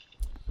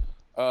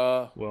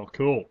 well,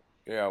 cool.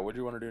 Yeah, what do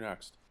you want to do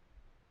next?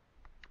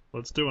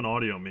 Let's do an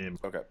audio meme.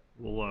 Okay.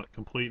 We'll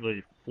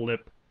completely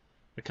flip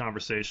the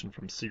conversation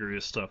from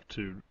serious stuff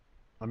to,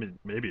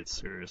 maybe it's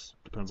serious.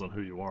 Depends on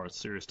who you are. It's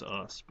serious to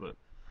us, but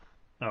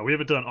we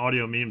haven't done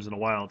audio memes in a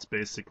while. It's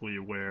basically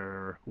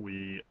where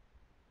we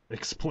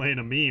explain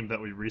a meme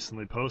that we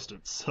recently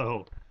posted.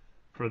 So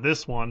for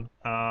this one,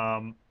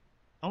 I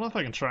don't know if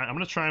I can try. I'm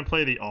going to try and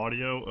play the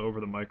audio over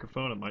the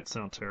microphone. It might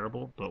sound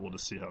terrible, but we'll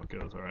just see how it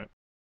goes, all right?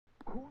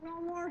 Cool no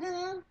more to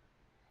them?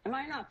 Am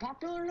I not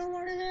popular no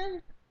more to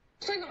them?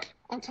 So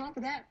on top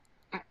of that,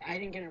 I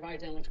didn't get invited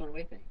to the Alex Going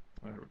Away thing.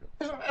 There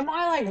we go. Am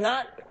I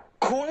not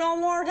cool no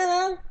more to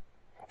them?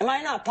 Am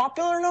I not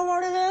popular no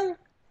more to them?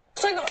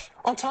 It's like,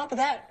 on top of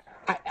that,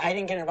 I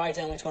didn't get invited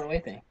to Emily's going away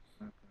thing.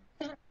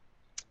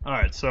 All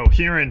right, so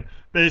hearing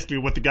basically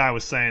what the guy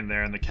was saying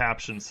there, and the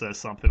caption says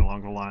something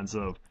along the lines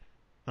of,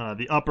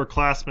 the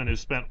upperclassmen who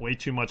spent way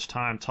too much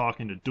time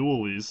talking to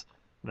doolies,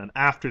 then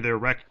after they're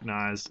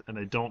recognized and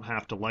they don't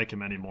have to like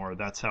him anymore,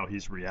 that's how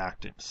he's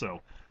reacting.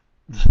 So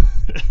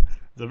it's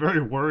a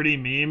very wordy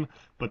meme,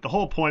 but the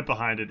whole point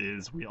behind it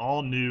is we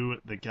all knew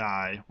the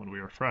guy when we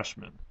were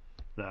freshmen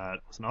that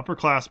was an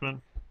upperclassman,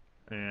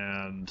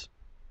 and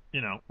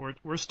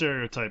we're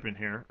stereotyping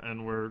here,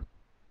 and we're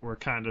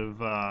kind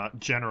of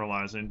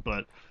generalizing,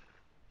 but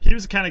he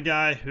was the kind of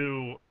guy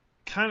who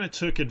kind of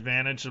took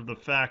advantage of the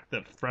fact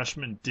that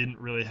freshmen didn't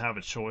really have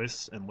a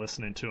choice in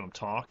listening to him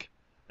talk,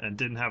 and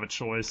didn't have a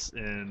choice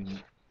in.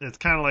 It's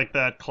kind of like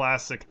that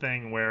classic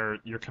thing where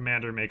your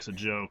commander makes a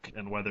joke,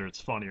 and whether it's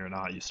funny or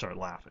not, you start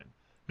laughing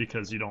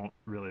because you don't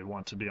really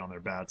want to be on their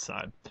bad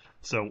side.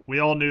 So we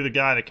all knew the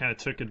guy that kind of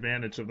took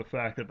advantage of the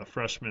fact that the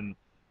freshmen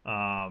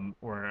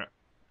were,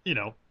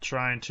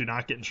 trying to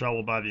not get in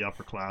trouble by the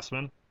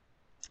upperclassmen.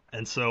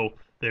 And so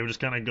they would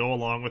just kind of go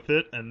along with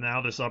it, and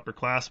now this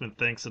upperclassman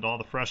thinks that all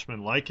the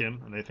freshmen like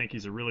him, and they think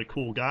he's a really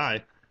cool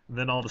guy. And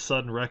then all of a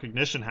sudden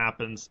recognition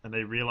happens, and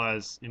they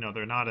realize,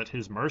 they're not at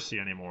his mercy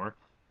anymore,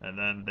 and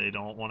then they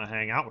don't want to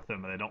hang out with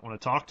him, and they don't want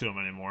to talk to him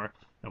anymore.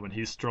 And when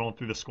he's strolling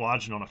through the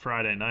squadron on a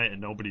Friday night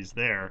and nobody's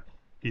there,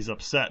 he's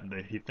upset, and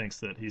he thinks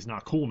that he's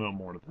not cool no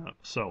more to them.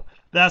 So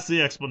that's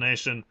the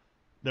explanation.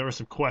 There were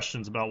some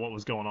questions about what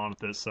was going on with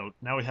this, so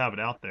now we have it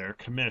out there.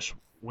 Kamish,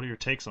 what are your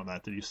takes on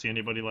that? Did you see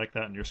anybody like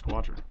that in your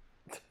squadron?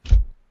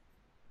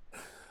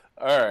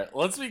 All right,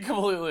 let's be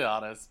completely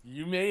honest.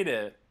 You made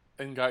it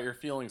and got your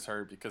feelings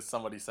hurt because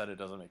somebody said it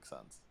doesn't make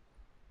sense.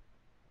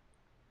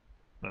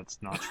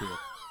 That's not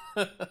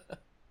true.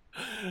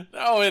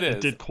 No, it is.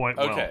 It did quite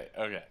well.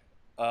 Okay.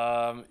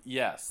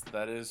 Yes,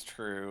 that is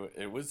true.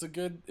 It was a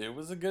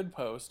good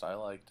post. I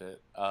liked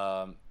it.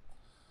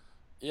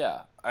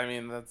 Yeah, I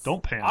mean that's.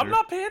 Don't pander. I'm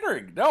not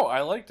pandering. No,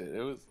 I liked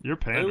it. You're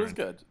pandering. It was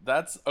good.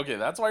 That's okay.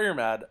 That's why you're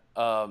mad.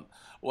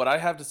 What I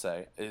have to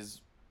say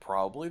is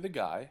probably the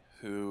guy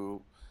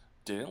who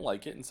didn't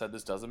like it and said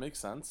this doesn't make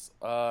sense.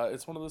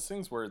 It's one of those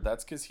things where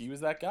that's because he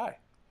was that guy.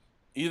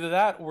 Either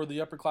that, or the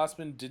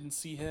upperclassmen didn't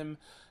see him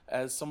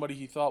as somebody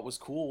he thought was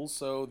cool,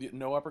 so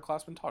no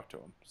upperclassmen talked to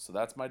him. So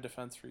that's my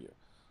defense for you.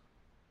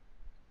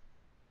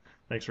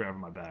 Thanks for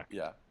having my back.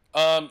 Yeah.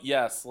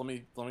 Yes. Let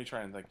me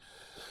try and think.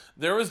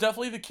 There was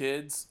definitely the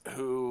kids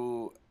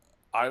who,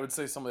 I would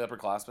say some of the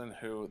upperclassmen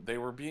who they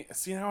were being.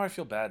 See, now I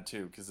feel bad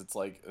too, because it's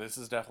like this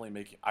is definitely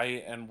making.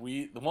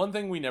 The one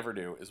thing we never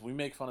do is we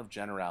make fun of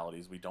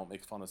generalities. We don't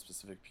make fun of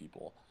specific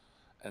people,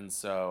 and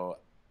so.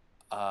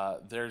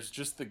 There's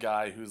just the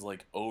guy who's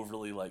like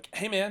overly like,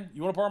 hey man,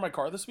 you want to borrow my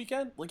car this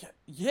weekend? Like,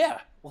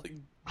 yeah, like,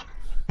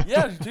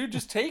 yeah, dude,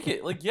 just take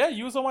it. Like, yeah,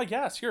 use all my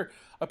gas. Here,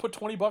 I put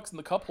 $20 in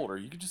the cup holder.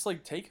 You could just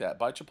like take that,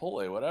 buy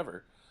Chipotle,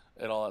 whatever,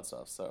 and all that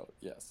stuff. So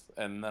yes,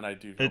 and then I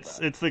do.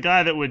 It's the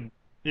guy that would.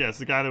 Yeah, it's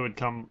the guy that would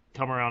come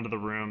around to the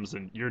rooms,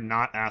 and you're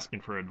not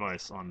asking for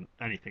advice on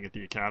anything at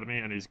the academy,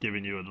 and he's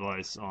giving you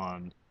advice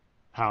on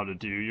how to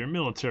do your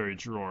military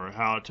drawer,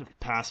 how to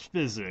pass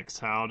physics,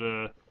 how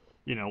to.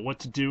 What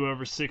to do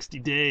over 60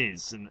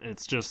 days. And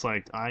it's just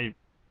like, I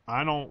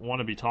don't want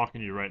to be talking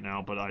to you right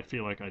now, but I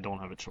feel like I don't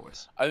have a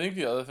choice. I think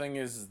the other thing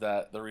is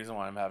that the reason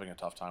why I'm having a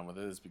tough time with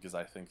it is because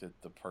I think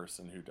that the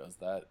person who does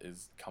that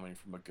is coming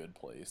from a good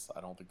place.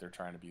 I don't think they're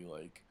trying to be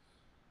like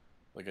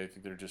I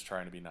think they're just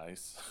trying to be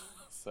nice.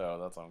 So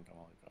that's why I'm kind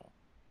of like,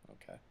 oh,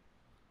 okay.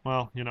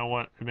 Well, you know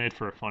what? It made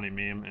for a funny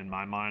meme in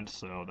my mind,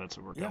 so that's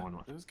what we're going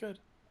with. It was good.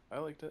 I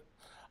liked it.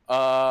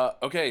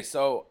 Okay,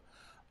 so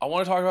I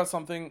want to talk about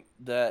something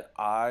that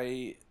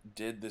I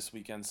did this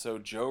weekend. So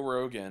Joe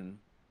Rogan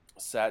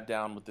sat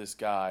down with this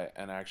guy,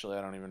 and actually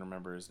I don't even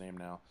remember his name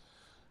now.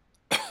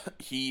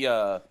 He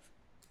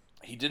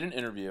did an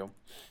interview,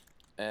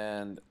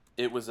 and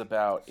it was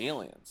about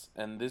aliens.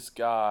 And this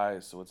guy,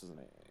 so what's his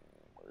name?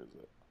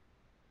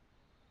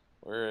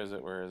 Where is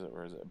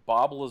it?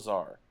 Bob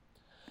Lazar.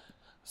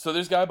 So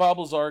this guy, Bob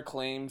Lazar,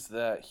 claims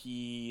that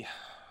he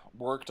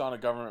worked on a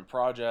government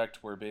project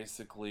where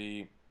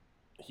basically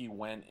he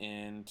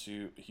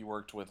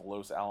worked with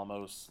Los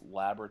Alamos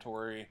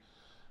Laboratory,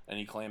 and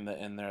he claimed that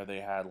in there they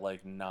had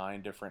like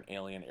 9 different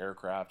alien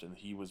aircraft, and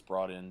he was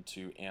brought in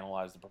to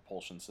analyze the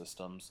propulsion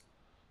systems.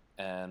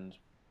 And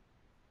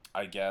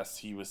I guess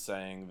he was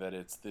saying that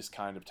it's this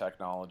kind of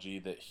technology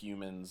that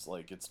humans,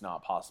 like, it's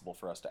not possible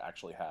for us to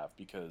actually have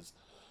because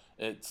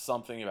it's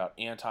something about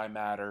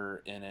antimatter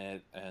in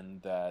it,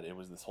 and that it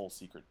was this whole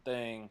secret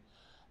thing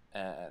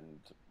and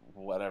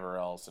whatever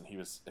else. And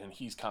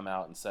he's come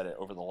out and said it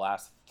over the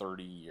last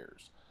 30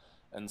 years.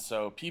 And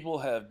so people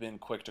have been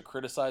quick to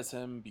criticize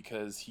him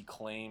because he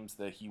claims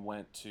that he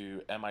went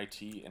to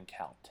MIT and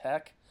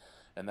Caltech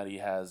and that he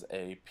has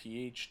a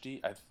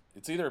PhD.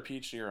 It's either a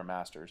PhD or a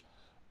master's,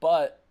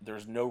 but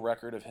there's no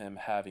record of him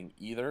having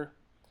either.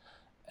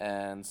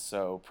 And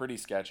so pretty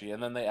sketchy.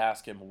 And then they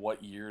ask him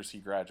what years he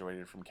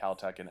graduated from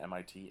Caltech and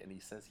MIT, and he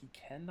says he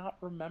cannot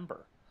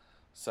remember.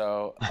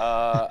 So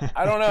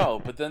I don't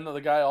know. But then the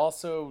guy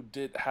also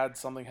had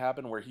something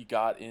happen where he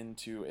got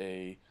into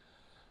a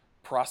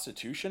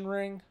prostitution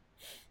ring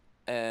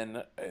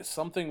and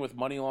something with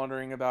money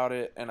laundering about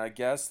it. And I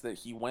guess that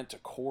he went to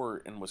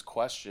court and was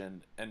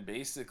questioned, and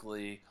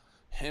basically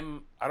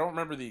I don't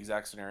remember the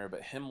exact scenario,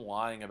 but him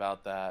lying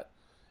about that,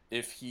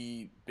 if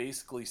he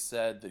basically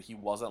said that he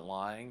wasn't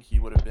lying,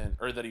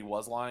 that he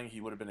was lying,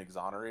 he would have been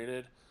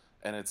exonerated,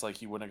 and it's like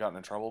he wouldn't have gotten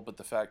in trouble.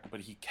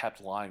 But he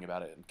kept lying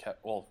about it and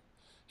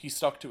he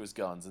stuck to his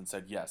guns and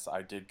said, yes,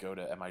 I did go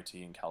to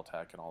MIT and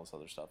Caltech and all this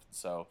other stuff.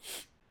 So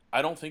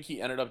I don't think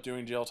he ended up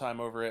doing jail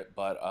time over it,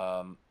 but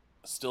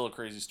still a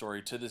crazy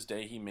story. To this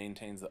day, he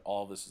maintains that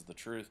all this is the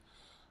truth.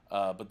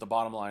 But the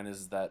bottom line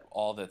is that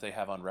all that they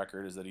have on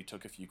record is that he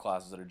took a few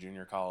classes at a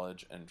junior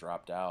college and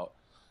dropped out.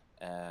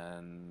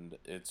 And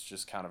it's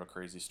just kind of a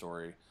crazy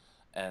story.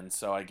 And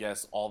so I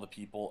guess all the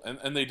people,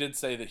 and they did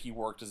say that he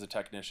worked as a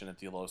technician at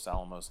the Los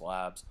Alamos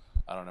labs.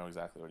 I don't know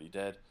exactly what he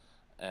did.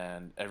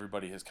 And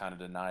everybody has kind of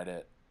denied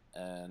it.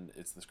 And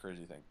it's this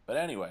crazy thing. But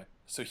anyway,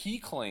 so he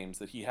claims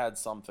that he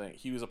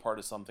was a part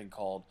of something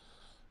called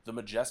the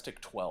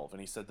Majestic 12,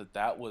 and he said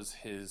that was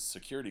his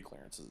security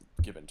clearance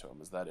given to him,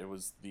 is that it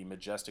was the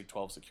Majestic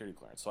 12 security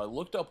clearance. So I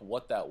looked up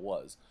what that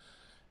was,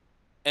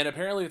 and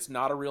apparently it's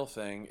not a real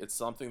thing. It's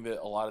something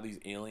that a lot of these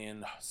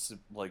alien,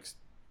 like,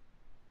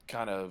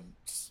 kind of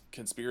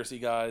conspiracy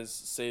guys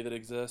say that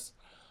exists.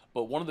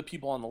 But one of the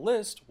people on the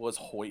list was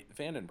Hoyt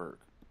Vandenberg.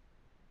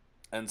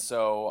 And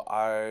so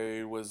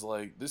I was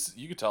like,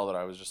 you could tell that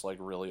I was just like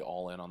really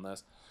all in on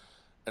this.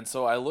 And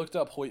so I looked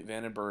up Hoyt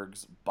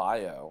Vandenberg's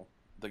bio,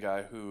 the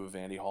guy who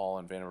Vandy Hall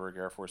and Vandenberg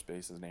Air Force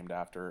Base is named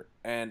after,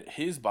 and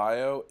his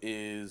bio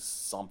is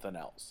something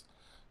else.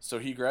 So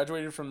he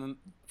graduated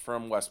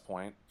from West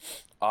Point,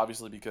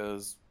 obviously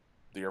because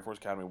the Air Force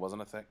Academy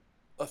wasn't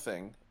a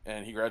thing,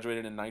 and he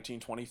graduated in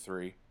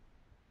 1923,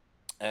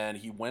 and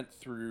he went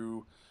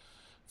through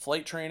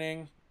flight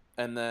training,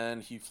 and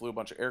then he flew a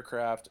bunch of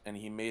aircraft, and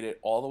he made it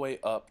all the way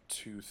up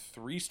to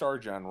 3-star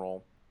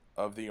general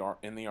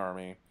in the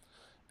Army,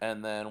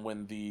 and then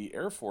when the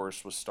Air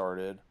Force was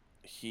started,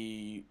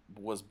 he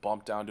was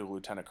bumped down to a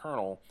lieutenant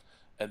colonel,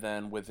 and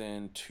then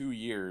within 2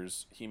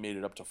 years he made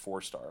it up to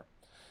 4-star.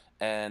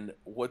 And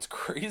what's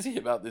crazy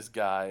about this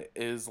guy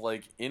is,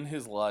 like, in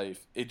his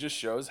life, it just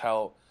shows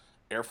how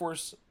Air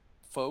Force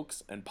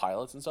folks and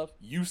pilots and stuff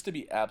used to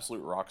be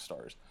absolute rock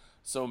stars.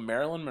 So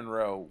Marilyn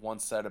Monroe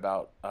once said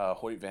about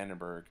Hoyt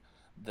Vandenberg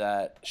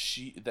that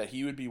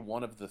he would be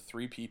one of the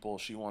 3 people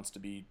she wants to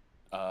be,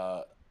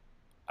 I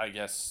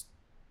guess,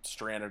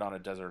 stranded on a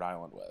desert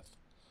island with.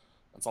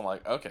 And so I'm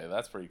like, okay,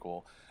 that's pretty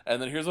cool.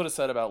 And then here's what it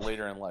said about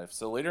later in life.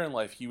 So later in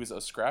life, he was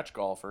a scratch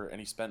golfer, and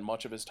he spent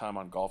much of his time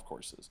on golf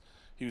courses.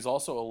 He was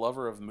also a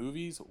lover of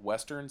movies,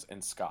 westerns,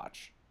 and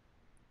scotch.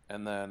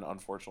 And then,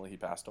 unfortunately, he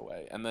passed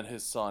away. And then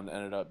his son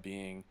ended up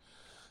being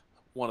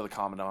one of the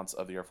commandants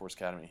of the Air Force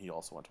Academy. He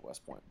also went to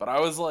West Point. But I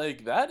was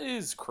like, that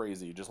is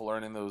crazy, just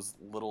learning those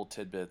little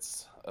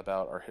tidbits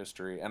about our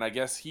history. And I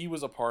guess he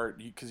was a part,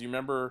 because you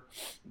remember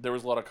there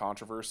was a lot of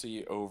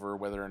controversy over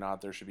whether or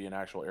not there should be an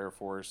actual Air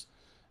Force.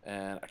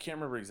 And I can't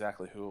remember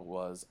exactly who it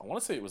was. I want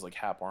to say it was like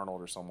Hap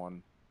Arnold or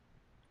someone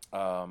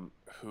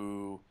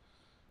who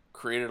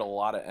created a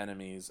lot of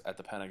enemies at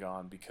the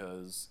Pentagon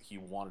because he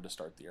wanted to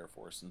start the Air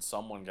Force. And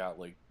someone got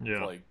like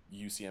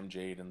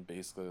UCMJ'd and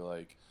basically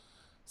like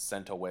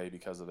sent away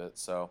because of it.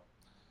 So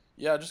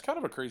yeah, just kind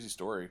of a crazy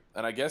story.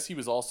 And I guess he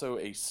was also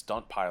a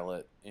stunt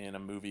pilot in a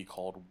movie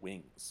called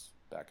Wings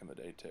back in the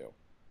day too.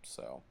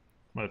 So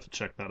might have to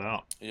check that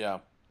out.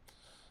 Yeah.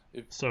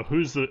 So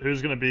who's going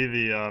to be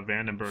the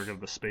Vandenberg of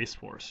the Space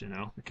Force? You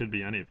know, it could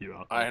be any of you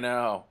out there. I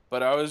know,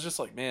 but I was just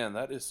like, man,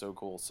 that is so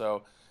cool.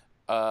 So,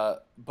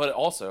 but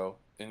also,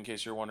 in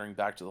case you're wondering,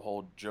 back to the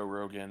whole Joe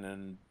Rogan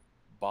and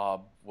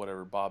Bob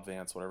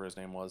Vance, whatever his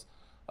name was,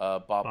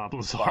 Bob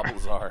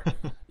Lazar.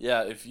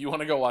 Yeah, if you want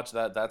to go watch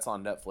that, that's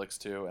on Netflix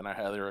too, and I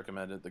highly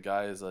recommend it. The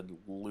guy is a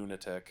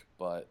lunatic,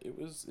 but it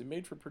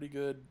made for a pretty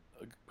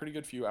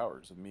good few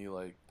hours of me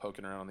like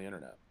poking around on the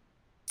internet.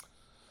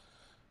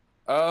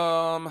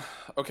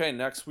 Okay,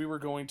 next we were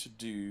going to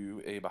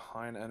do a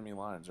Behind Enemy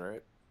Lines,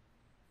 right?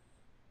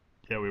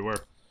 Yeah, we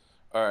were.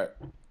 All right.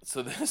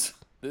 So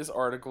this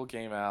article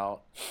came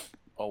out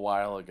a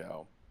while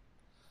ago.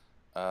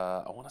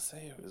 I want to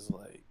say it was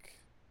like,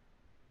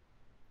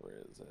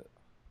 where is it?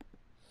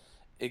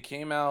 It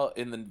came out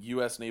in the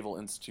U.S. Naval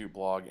Institute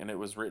blog, and it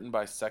was written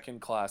by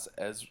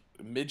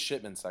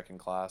midshipman second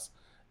class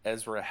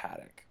Ezra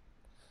Haddock.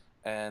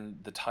 And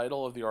the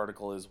title of the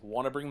article is,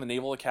 "Want to bring the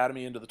Naval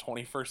Academy into the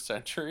 21st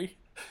century?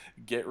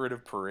 Get rid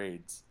of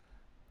parades."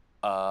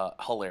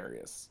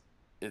 Hilarious.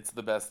 It's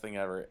the best thing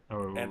ever.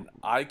 Oh. And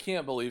I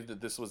can't believe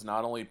that this was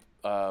not only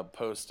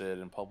posted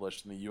and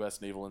published in the U.S.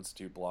 Naval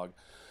Institute blog,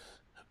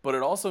 but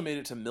it also made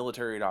it to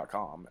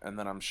military.com, and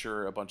then I'm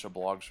sure a bunch of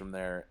blogs from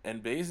there.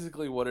 And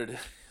basically what it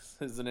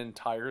is an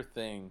entire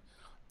thing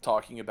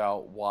talking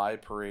about why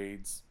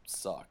parades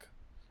suck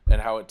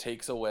and how it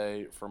takes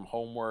away from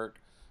homework,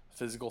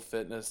 physical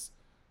fitness,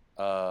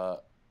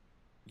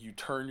 you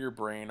turn your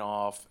brain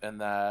off,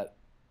 and that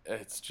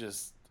it's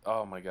just,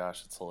 oh my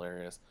gosh, it's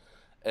hilarious.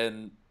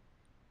 And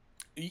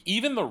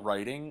even the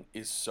writing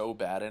is so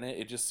bad in it,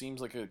 it just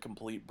seems like a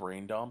complete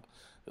brain dump.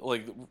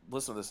 Like,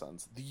 listen to this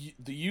sentence.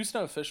 The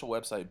Houston official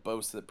website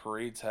boasts that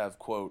parades have,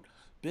 quote,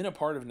 been a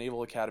part of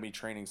Naval Academy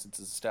training since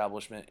its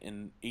establishment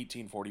in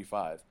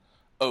 1845.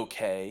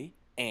 Okay,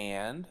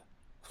 and...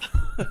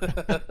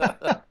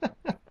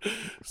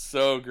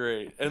 So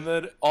great. And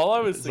then all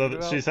I was thinking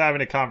about... she's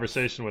having a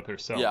conversation with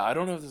herself. Yeah, I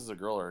don't know if this is a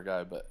girl or a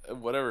guy, but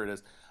whatever it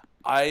is.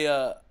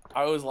 I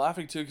was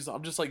laughing too because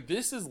I'm just like,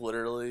 this is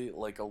literally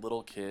like a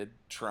little kid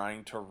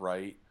trying to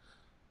write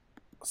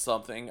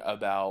something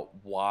about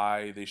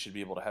why they should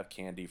be able to have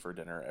candy for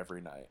dinner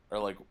every night, or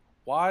like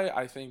why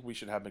I think we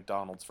should have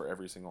McDonald's for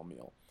every single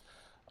meal.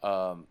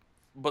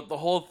 But the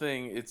whole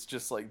thing, it's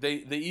just like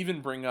they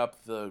even bring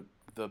up the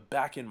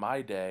back in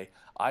my day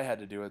I had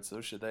to do it,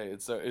 so should they.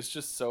 It's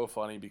just so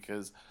funny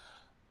because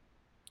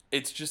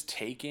it's just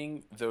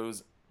taking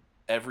those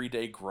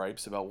everyday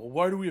gripes about, well,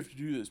 why do we have to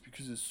do this?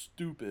 Because it's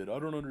stupid. I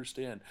don't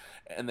understand.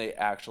 And they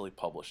actually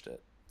published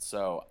it.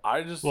 So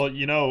I just... Well,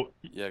 yeah,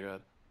 go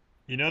ahead.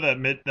 You know that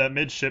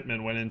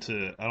midshipman went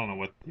into, I don't know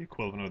what the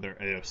equivalent of their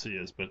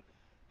AOC is, but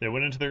they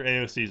went into their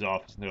AOC's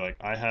office and they're like,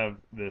 I have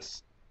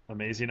this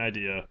amazing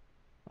idea.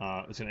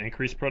 It's going to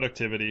increase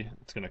productivity.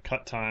 It's going to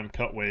cut time,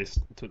 cut waste.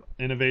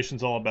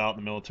 Innovation's all about,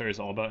 the military's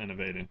all about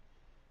innovating.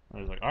 And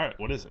I was like, all right,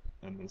 what is it?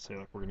 And they say,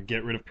 like, we're going to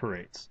get rid of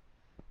parades.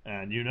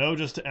 And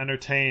just to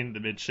entertain the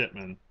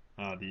midshipman,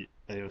 the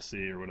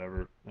AOC or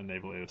whatever a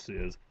naval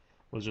AOC is,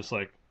 was just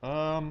like,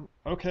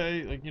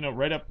 okay, like,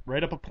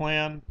 write up a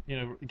plan,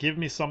 give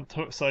me some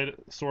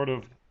sort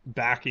of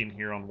backing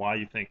here on why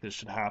you think this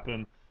should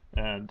happen,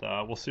 and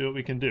we'll see what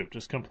we can do.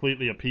 Just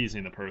completely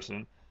appeasing the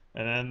person.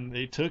 And then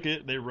they took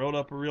it, they wrote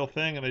up a real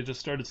thing, and they just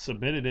started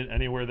submitting it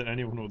anywhere that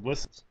anyone would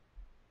listen.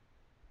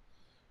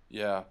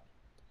 Yeah.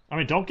 I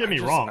mean, don't get me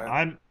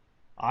wrong.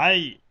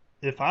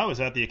 If I was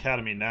at the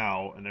academy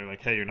now and they're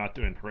like, hey, you're not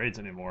doing parades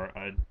anymore,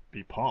 I'd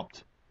be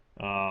pumped.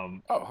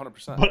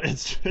 100%. But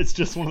it's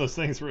just one of those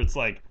things where it's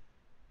like,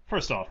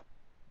 first off,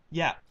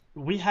 yeah,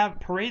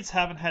 parades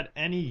haven't had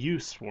any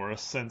use for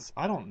us since,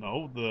 I don't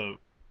know, the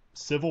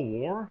Civil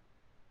War.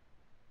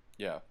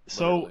 Yeah.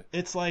 So literally.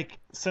 it's like,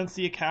 since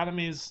the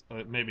academy's,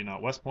 maybe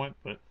not West Point,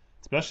 but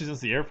especially since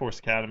the Air Force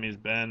Academy has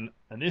been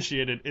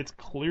initiated, it's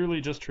clearly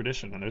just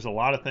tradition. And there's a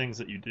lot of things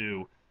that you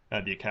do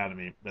at the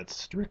academy that's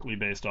strictly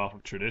based off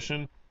of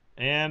tradition,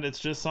 and it's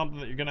just something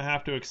that you're going to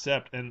have to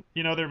accept. And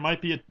there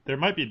might be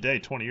a day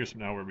 20 years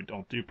from now where we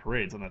don't do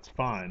parades, and that's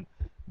fine.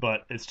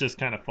 But it's just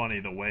kind of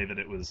funny the way that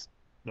it was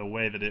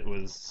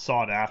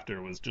sought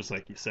after was just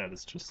like you said.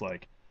 It's just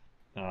like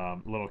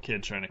little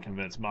kid trying to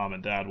convince mom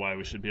and dad why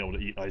we should be able to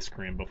eat ice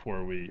cream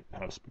before we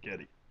have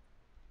spaghetti.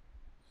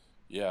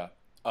 Yeah.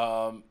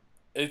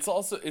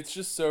 It's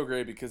just so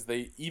great because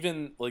they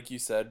even, like you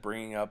said,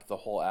 bringing up the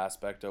whole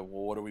aspect of,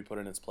 well, what do we put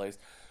in its place?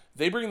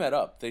 They bring that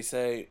up. They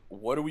say,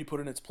 what do we put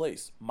in its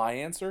place? My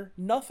answer,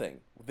 nothing.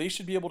 They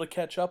should be able to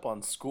catch up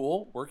on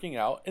school, working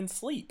out, and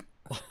sleep.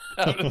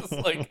 I'm just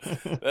like,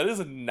 that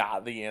is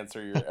not the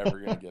answer you're ever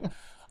going to get.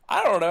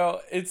 I don't know.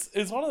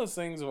 It's one of those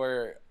things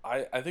where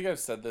I think I've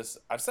said this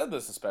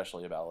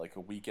especially about like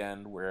a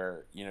weekend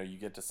where, you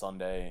get to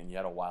Sunday and you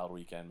had a wild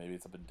weekend. Maybe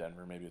it's up in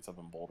Denver, maybe it's up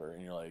in Boulder,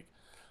 and you're like,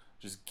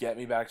 just get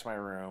me back to my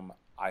room.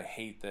 I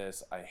hate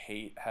this. I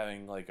hate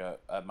having like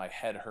my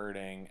head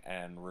hurting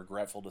and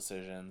regretful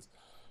decisions.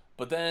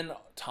 But then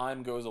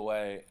time goes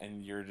away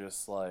and you're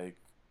just like,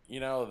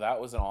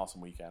 that was an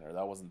awesome weekend, or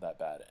that wasn't that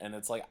bad. And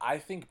it's like, I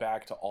think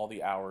back to all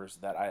the hours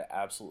that I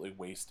absolutely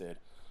wasted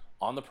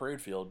on the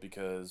parade field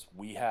because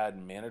we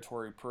had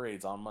mandatory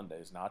parades on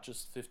Mondays, not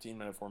just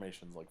 15-minute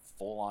formations, like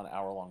full-on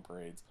hour-long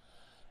parades.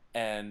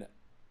 And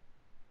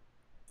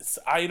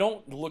I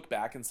don't look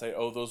back and say,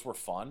 oh, those were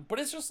fun, but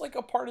it's just like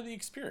a part of the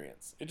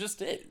experience. It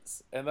just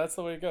is. And that's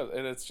the way it goes.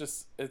 And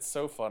it's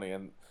so funny.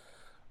 And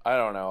I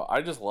don't know.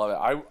 I just love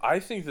it. I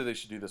think that they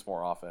should do this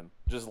more often.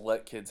 Just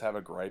let kids have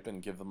a gripe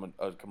and give them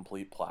a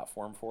complete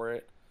platform for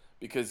it.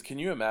 Because can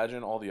you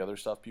imagine all the other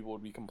stuff people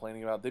would be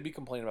complaining about? They'd be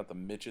complaining about the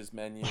Mitch's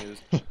menus.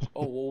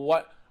 Oh,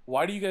 well,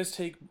 why do you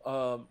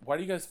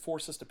guys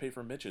force us to pay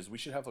for Mitch's? We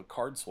should have a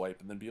card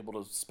swipe and then be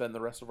able to spend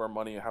the rest of our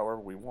money however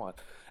we want.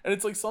 And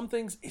it's like some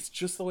things, it's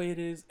just the way it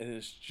is, and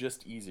it's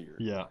just easier.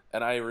 Yeah.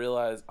 And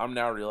I'm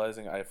now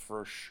realizing I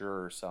for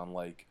sure sound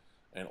like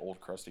an old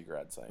crusty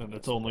grad saying. And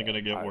it's only going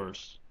to get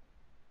worse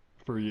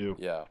for you.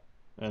 Yeah.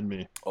 And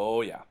me.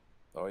 Oh, yeah.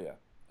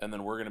 And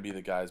then we're going to be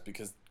the guys,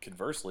 because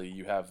conversely,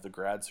 you have the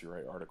grads who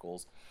write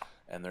articles,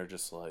 and they're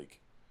just like,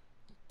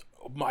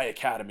 my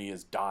academy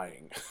is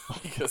dying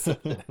because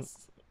of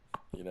this,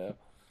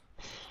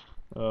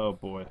 Oh,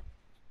 boy.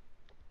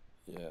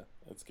 Yeah,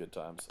 it's good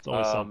times. It's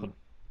always something.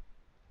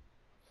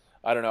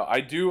 I don't know. I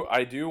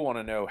do want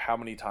to know how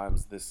many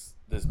times this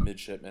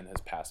midshipman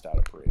has passed out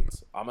at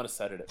parades. I'm going to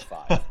set it at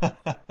 5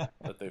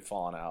 that they've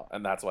fallen out,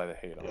 and that's why they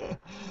hate him.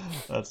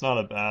 That's not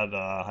a bad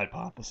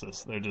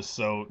hypothesis. They're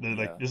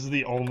like, this is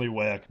the only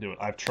way I can do it.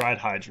 I've tried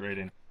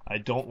hydrating. I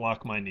don't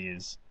lock my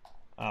knees.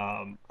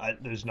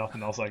 There's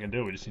nothing else I can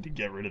do. We just need to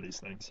get rid of these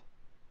things.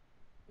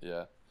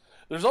 Yeah.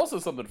 There's also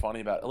something funny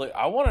about it. Like,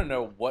 I want to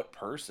know what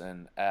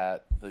person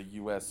at the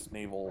U.S.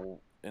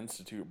 Naval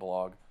Institute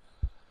blog,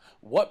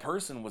 what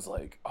person was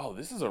like, oh,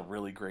 this is a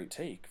really great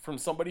take from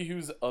somebody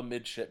who's a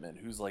midshipman,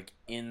 who's like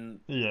in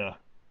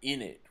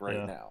it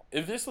right now.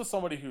 If this was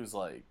somebody who's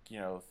like,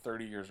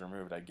 30 years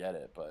removed, I get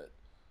it, but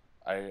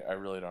I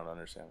really don't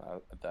understand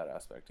that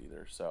aspect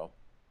either. So,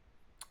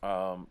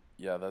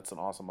 yeah, that's an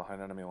awesome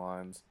Behind Enemy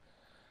Lines.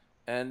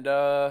 And,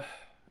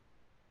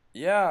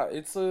 yeah,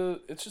 it's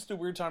just a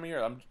weird time of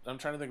year. I'm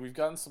trying to think. We've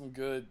gotten some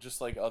good, just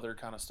like other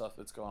kind of stuff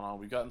that's going on.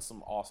 We've gotten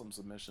some awesome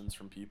submissions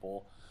from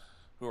people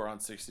who are on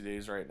 60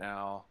 Days right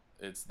now.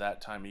 It's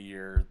that time of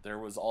year. There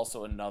was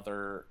also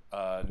another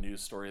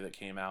news story that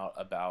came out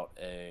about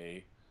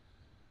a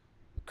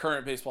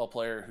current baseball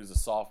player who's a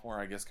sophomore,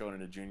 I guess, going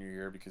into junior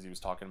year, because he was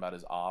talking about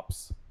his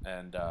ops,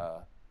 and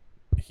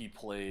he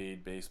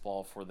played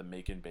baseball for the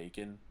Macon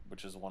Bacon,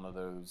 which is one of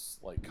those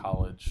like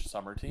college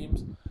summer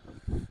teams.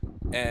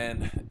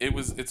 And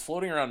it's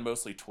floating around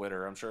mostly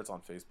Twitter. I'm sure it's on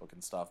Facebook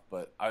and stuff,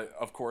 but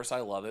of course I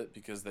love it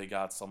because they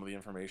got some of the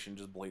information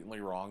just blatantly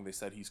wrong. They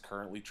said he's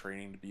currently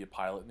training to be a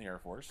pilot in the Air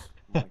Force.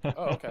 I'm like,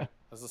 oh, okay.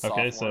 As a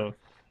sophomore. Okay,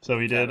 so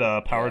he did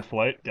powered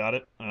flight. Got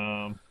it.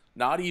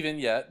 Not even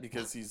yet,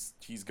 because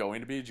he's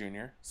going to be a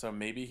junior, so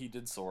maybe he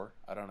did soar.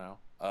 I don't know.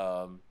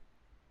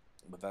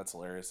 But that's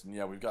hilarious. And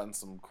yeah, we've gotten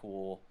some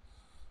cool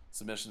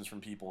submissions from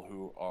people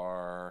who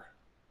are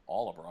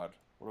all abroad.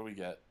 What do we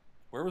get?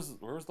 Where was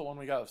the one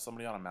we got of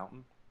somebody on a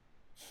mountain?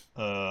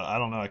 I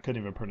don't know. I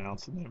couldn't even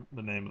pronounce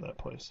the name of that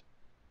place.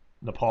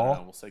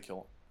 Nepal? We'll say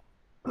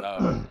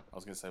I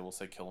was gonna say we'll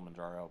say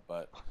Kilimanjaro,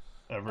 but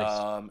Everest.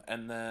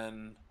 And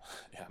then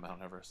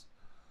Mount Everest.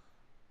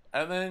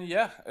 And then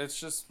it's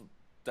just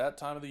that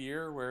time of the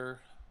year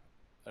where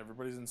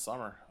everybody's in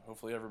summer.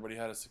 Hopefully everybody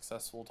had a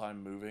successful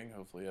time moving.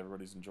 Hopefully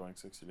everybody's enjoying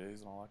 60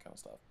 days and all that kind of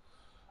stuff.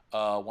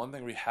 One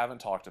thing we haven't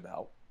talked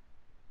about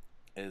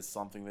is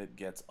something that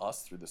gets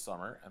us through the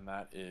summer, and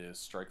that is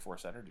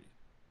Strikeforce Energy.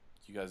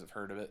 You guys have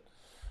heard of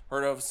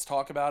us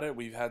talk about it.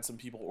 We've had some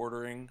people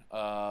ordering,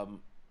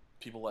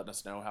 people letting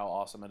us know how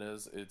awesome it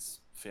is.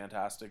 It's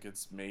fantastic.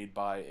 It's made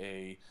by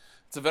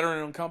it's a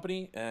veteran-owned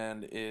company,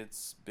 and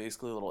it's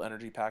basically a little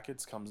energy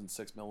packets. Comes in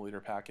 6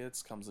 milliliter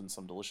packets. Comes in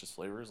some delicious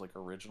flavors like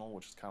Original,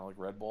 which is kind of like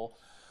Red Bull,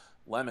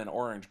 lemon,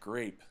 orange,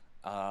 grape.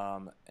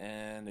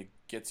 And it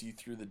gets you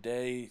through the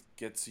day,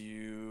 gets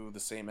you the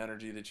same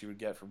energy that you would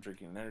get from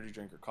drinking an energy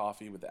drink or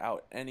coffee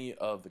without any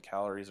of the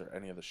calories or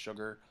any of the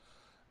sugar.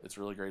 It's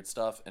really great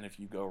stuff. And if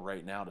you go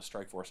right now to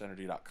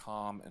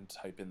strikeforceenergy.com and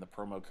type in the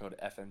promo code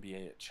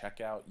FNBA at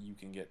checkout, you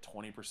can get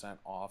 20%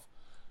 off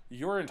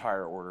your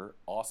entire order.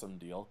 Awesome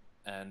deal.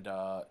 And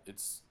it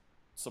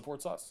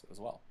supports us as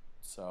well.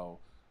 So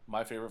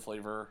my favorite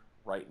flavor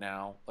right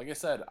now, like I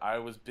said, I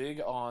was big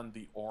on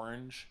the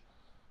orange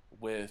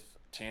with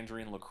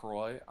Tangerine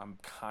LaCroix. I'm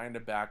kind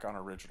of back on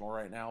Original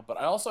right now, but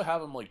I also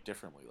have them like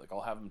differently. Like I'll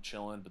have them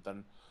chilling, but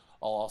then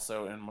I'll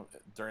also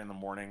during the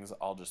mornings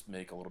I'll just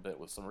make a little bit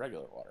with some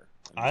regular water.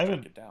 I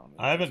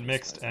haven't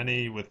mixed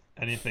any with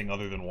anything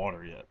other than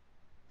water yet,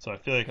 so I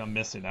feel like I'm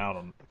missing out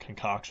on the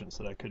concoctions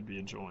that I could be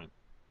enjoying.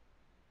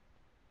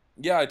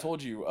 Yeah, I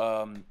told you.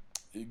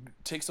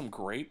 Take some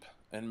grape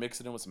and mix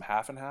it in with some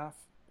half and half.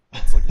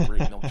 It's like a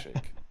great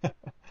milkshake.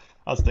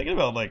 I was thinking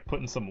about like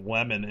putting some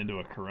lemon into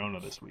a Corona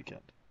this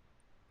weekend.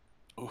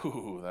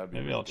 Ooh, that'd be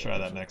maybe really I'll try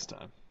that next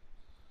time.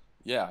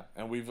 Yeah,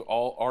 and we've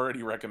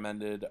already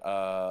recommended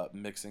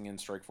mixing in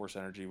Strikeforce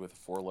Energy with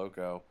Four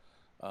Loko,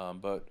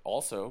 but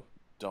also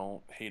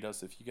don't hate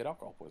us if you get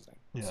alcohol poisoning.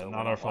 Yeah, so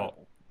not our fault.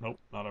 Nope,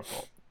 not our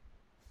fault.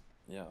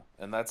 Yeah,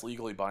 and that's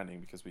legally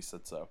binding because we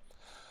said so.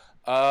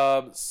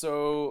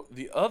 So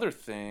the other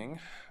thing,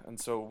 and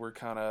so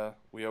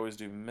we always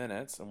do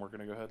minutes, and we're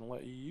going to go ahead and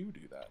let you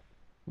do that.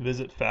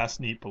 Visit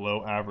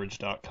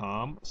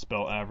fastneatbelowaverage.com,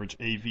 spell average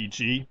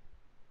AVG.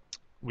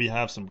 We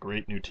have some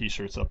great new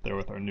t-shirts up there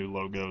with our new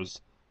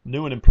logos,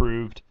 new and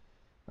improved.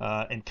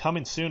 And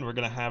coming soon, we're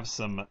going to have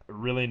some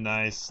really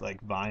nice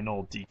like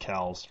vinyl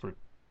decals for,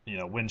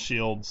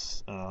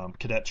 windshields,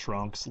 cadet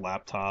trunks,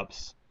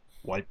 laptops,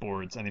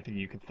 whiteboards, anything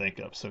you can think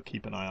of. So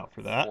keep an eye out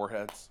for that.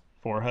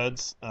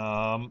 Foreheads.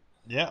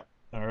 Yeah,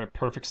 a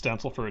perfect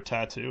stencil for a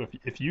tattoo.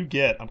 If you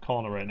get, I'm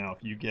calling it right now,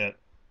 if you get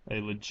a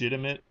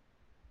legitimate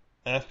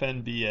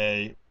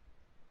FNBA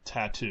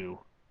tattoo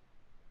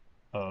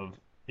of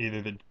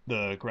either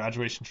the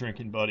graduation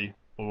drinking buddy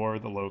or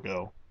the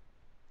logo,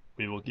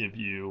 we will give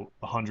you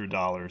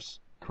 $100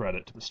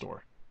 credit to the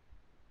store.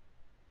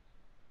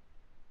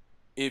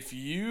 If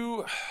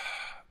you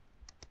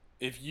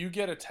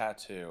get a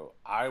tattoo,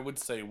 I would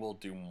say we'll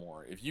do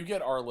more. If you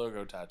get our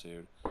logo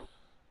tattooed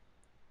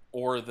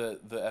or the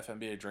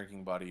FNBA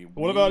drinking buddy,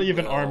 what about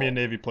even Army and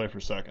Navy play for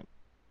second?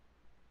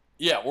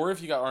 Yeah, or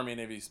if you got Army and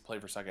Navy play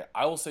for second.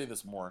 I will say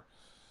this more.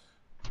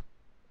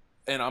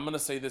 And I'm going to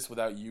say this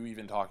without you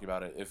even talking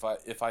about it.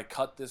 If I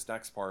cut this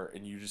next part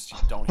and you just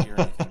don't hear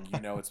anything,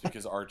 it's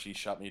because Archie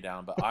shut me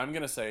down. But I'm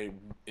going to say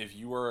if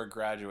you are a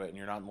graduate and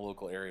you're not in the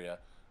local area,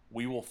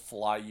 we will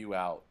fly you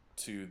out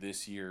to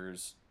this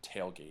year's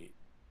tailgate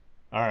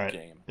All right.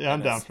 game. Yeah, I'm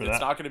And down for that.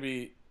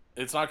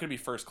 It's not gonna be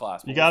first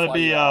class. You gotta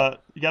be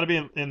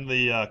in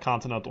the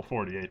Continental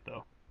 48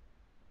 though.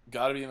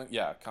 Gotta be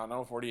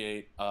Continental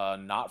 48.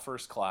 Not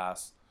first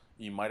class.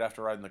 You might have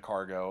to ride in the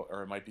cargo,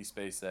 or it might be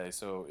space day.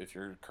 So if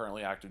you're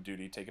currently active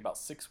duty, take about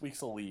 6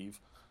 weeks of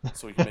leave,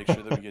 so we can make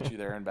sure that we get you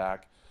there and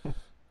back.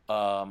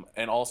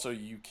 And also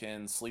you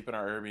can sleep in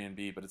our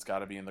Airbnb, but it's got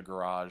to be in the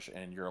garage,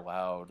 and you're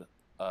allowed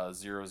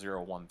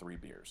 0013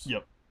 beers.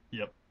 Yep.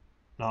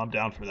 No, I'm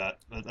down for that.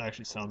 That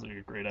actually sounds like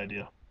a great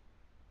idea.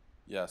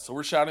 Yeah, so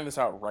we're shouting this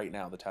out right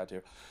now, the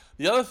tattoo.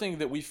 The other thing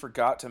that we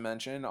forgot to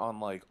mention on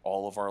like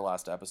all of our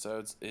last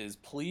episodes is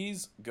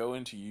please go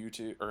into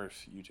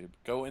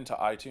go into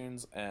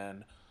iTunes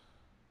and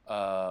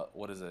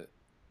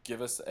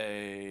give us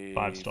a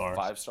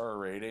 5-star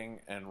rating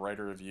and write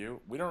a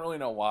review. We don't really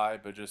know why,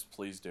 but just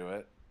please do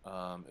it.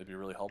 It'd be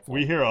really helpful.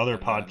 We hear other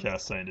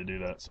podcasts saying to do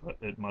that, so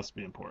it must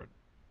be important.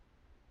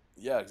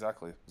 Yeah,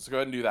 exactly. So go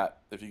ahead and do that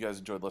if you guys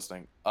enjoyed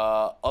listening.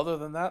 Other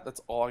than that,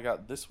 that's all I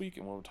got this week,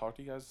 and we'll talk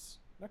to you guys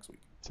next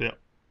week. See ya.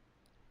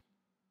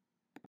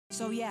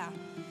 So yeah,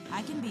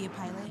 I can be a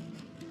pilot.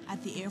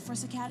 At the Air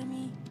Force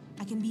Academy,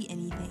 I can be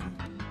anything.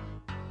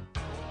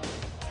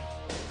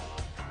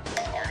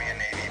 Army and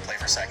Navy, play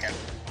for second.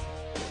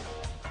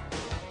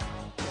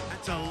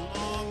 That's a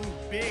long,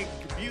 big,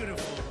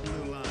 beautiful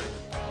blue line.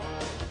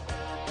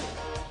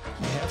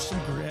 You have some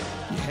grit.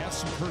 You have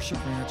some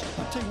perseverance.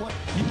 I'll tell you what,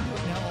 you can do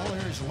it now all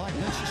areas of life.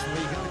 That's just the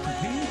way you got to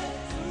compete.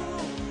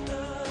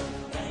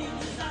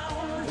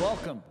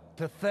 Welcome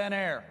to Thin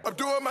Air. I'm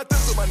doing my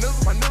thing with my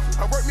nizzle.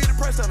 I work me the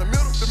price down the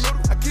middle.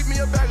 I keep me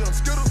a bag of them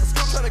Skittles.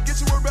 Trying to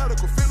get you a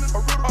radical feeling.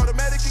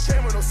 Automatic, it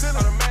came with no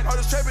ceiling. All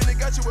this trapping, they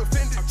got you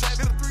offended.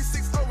 Did a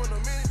 360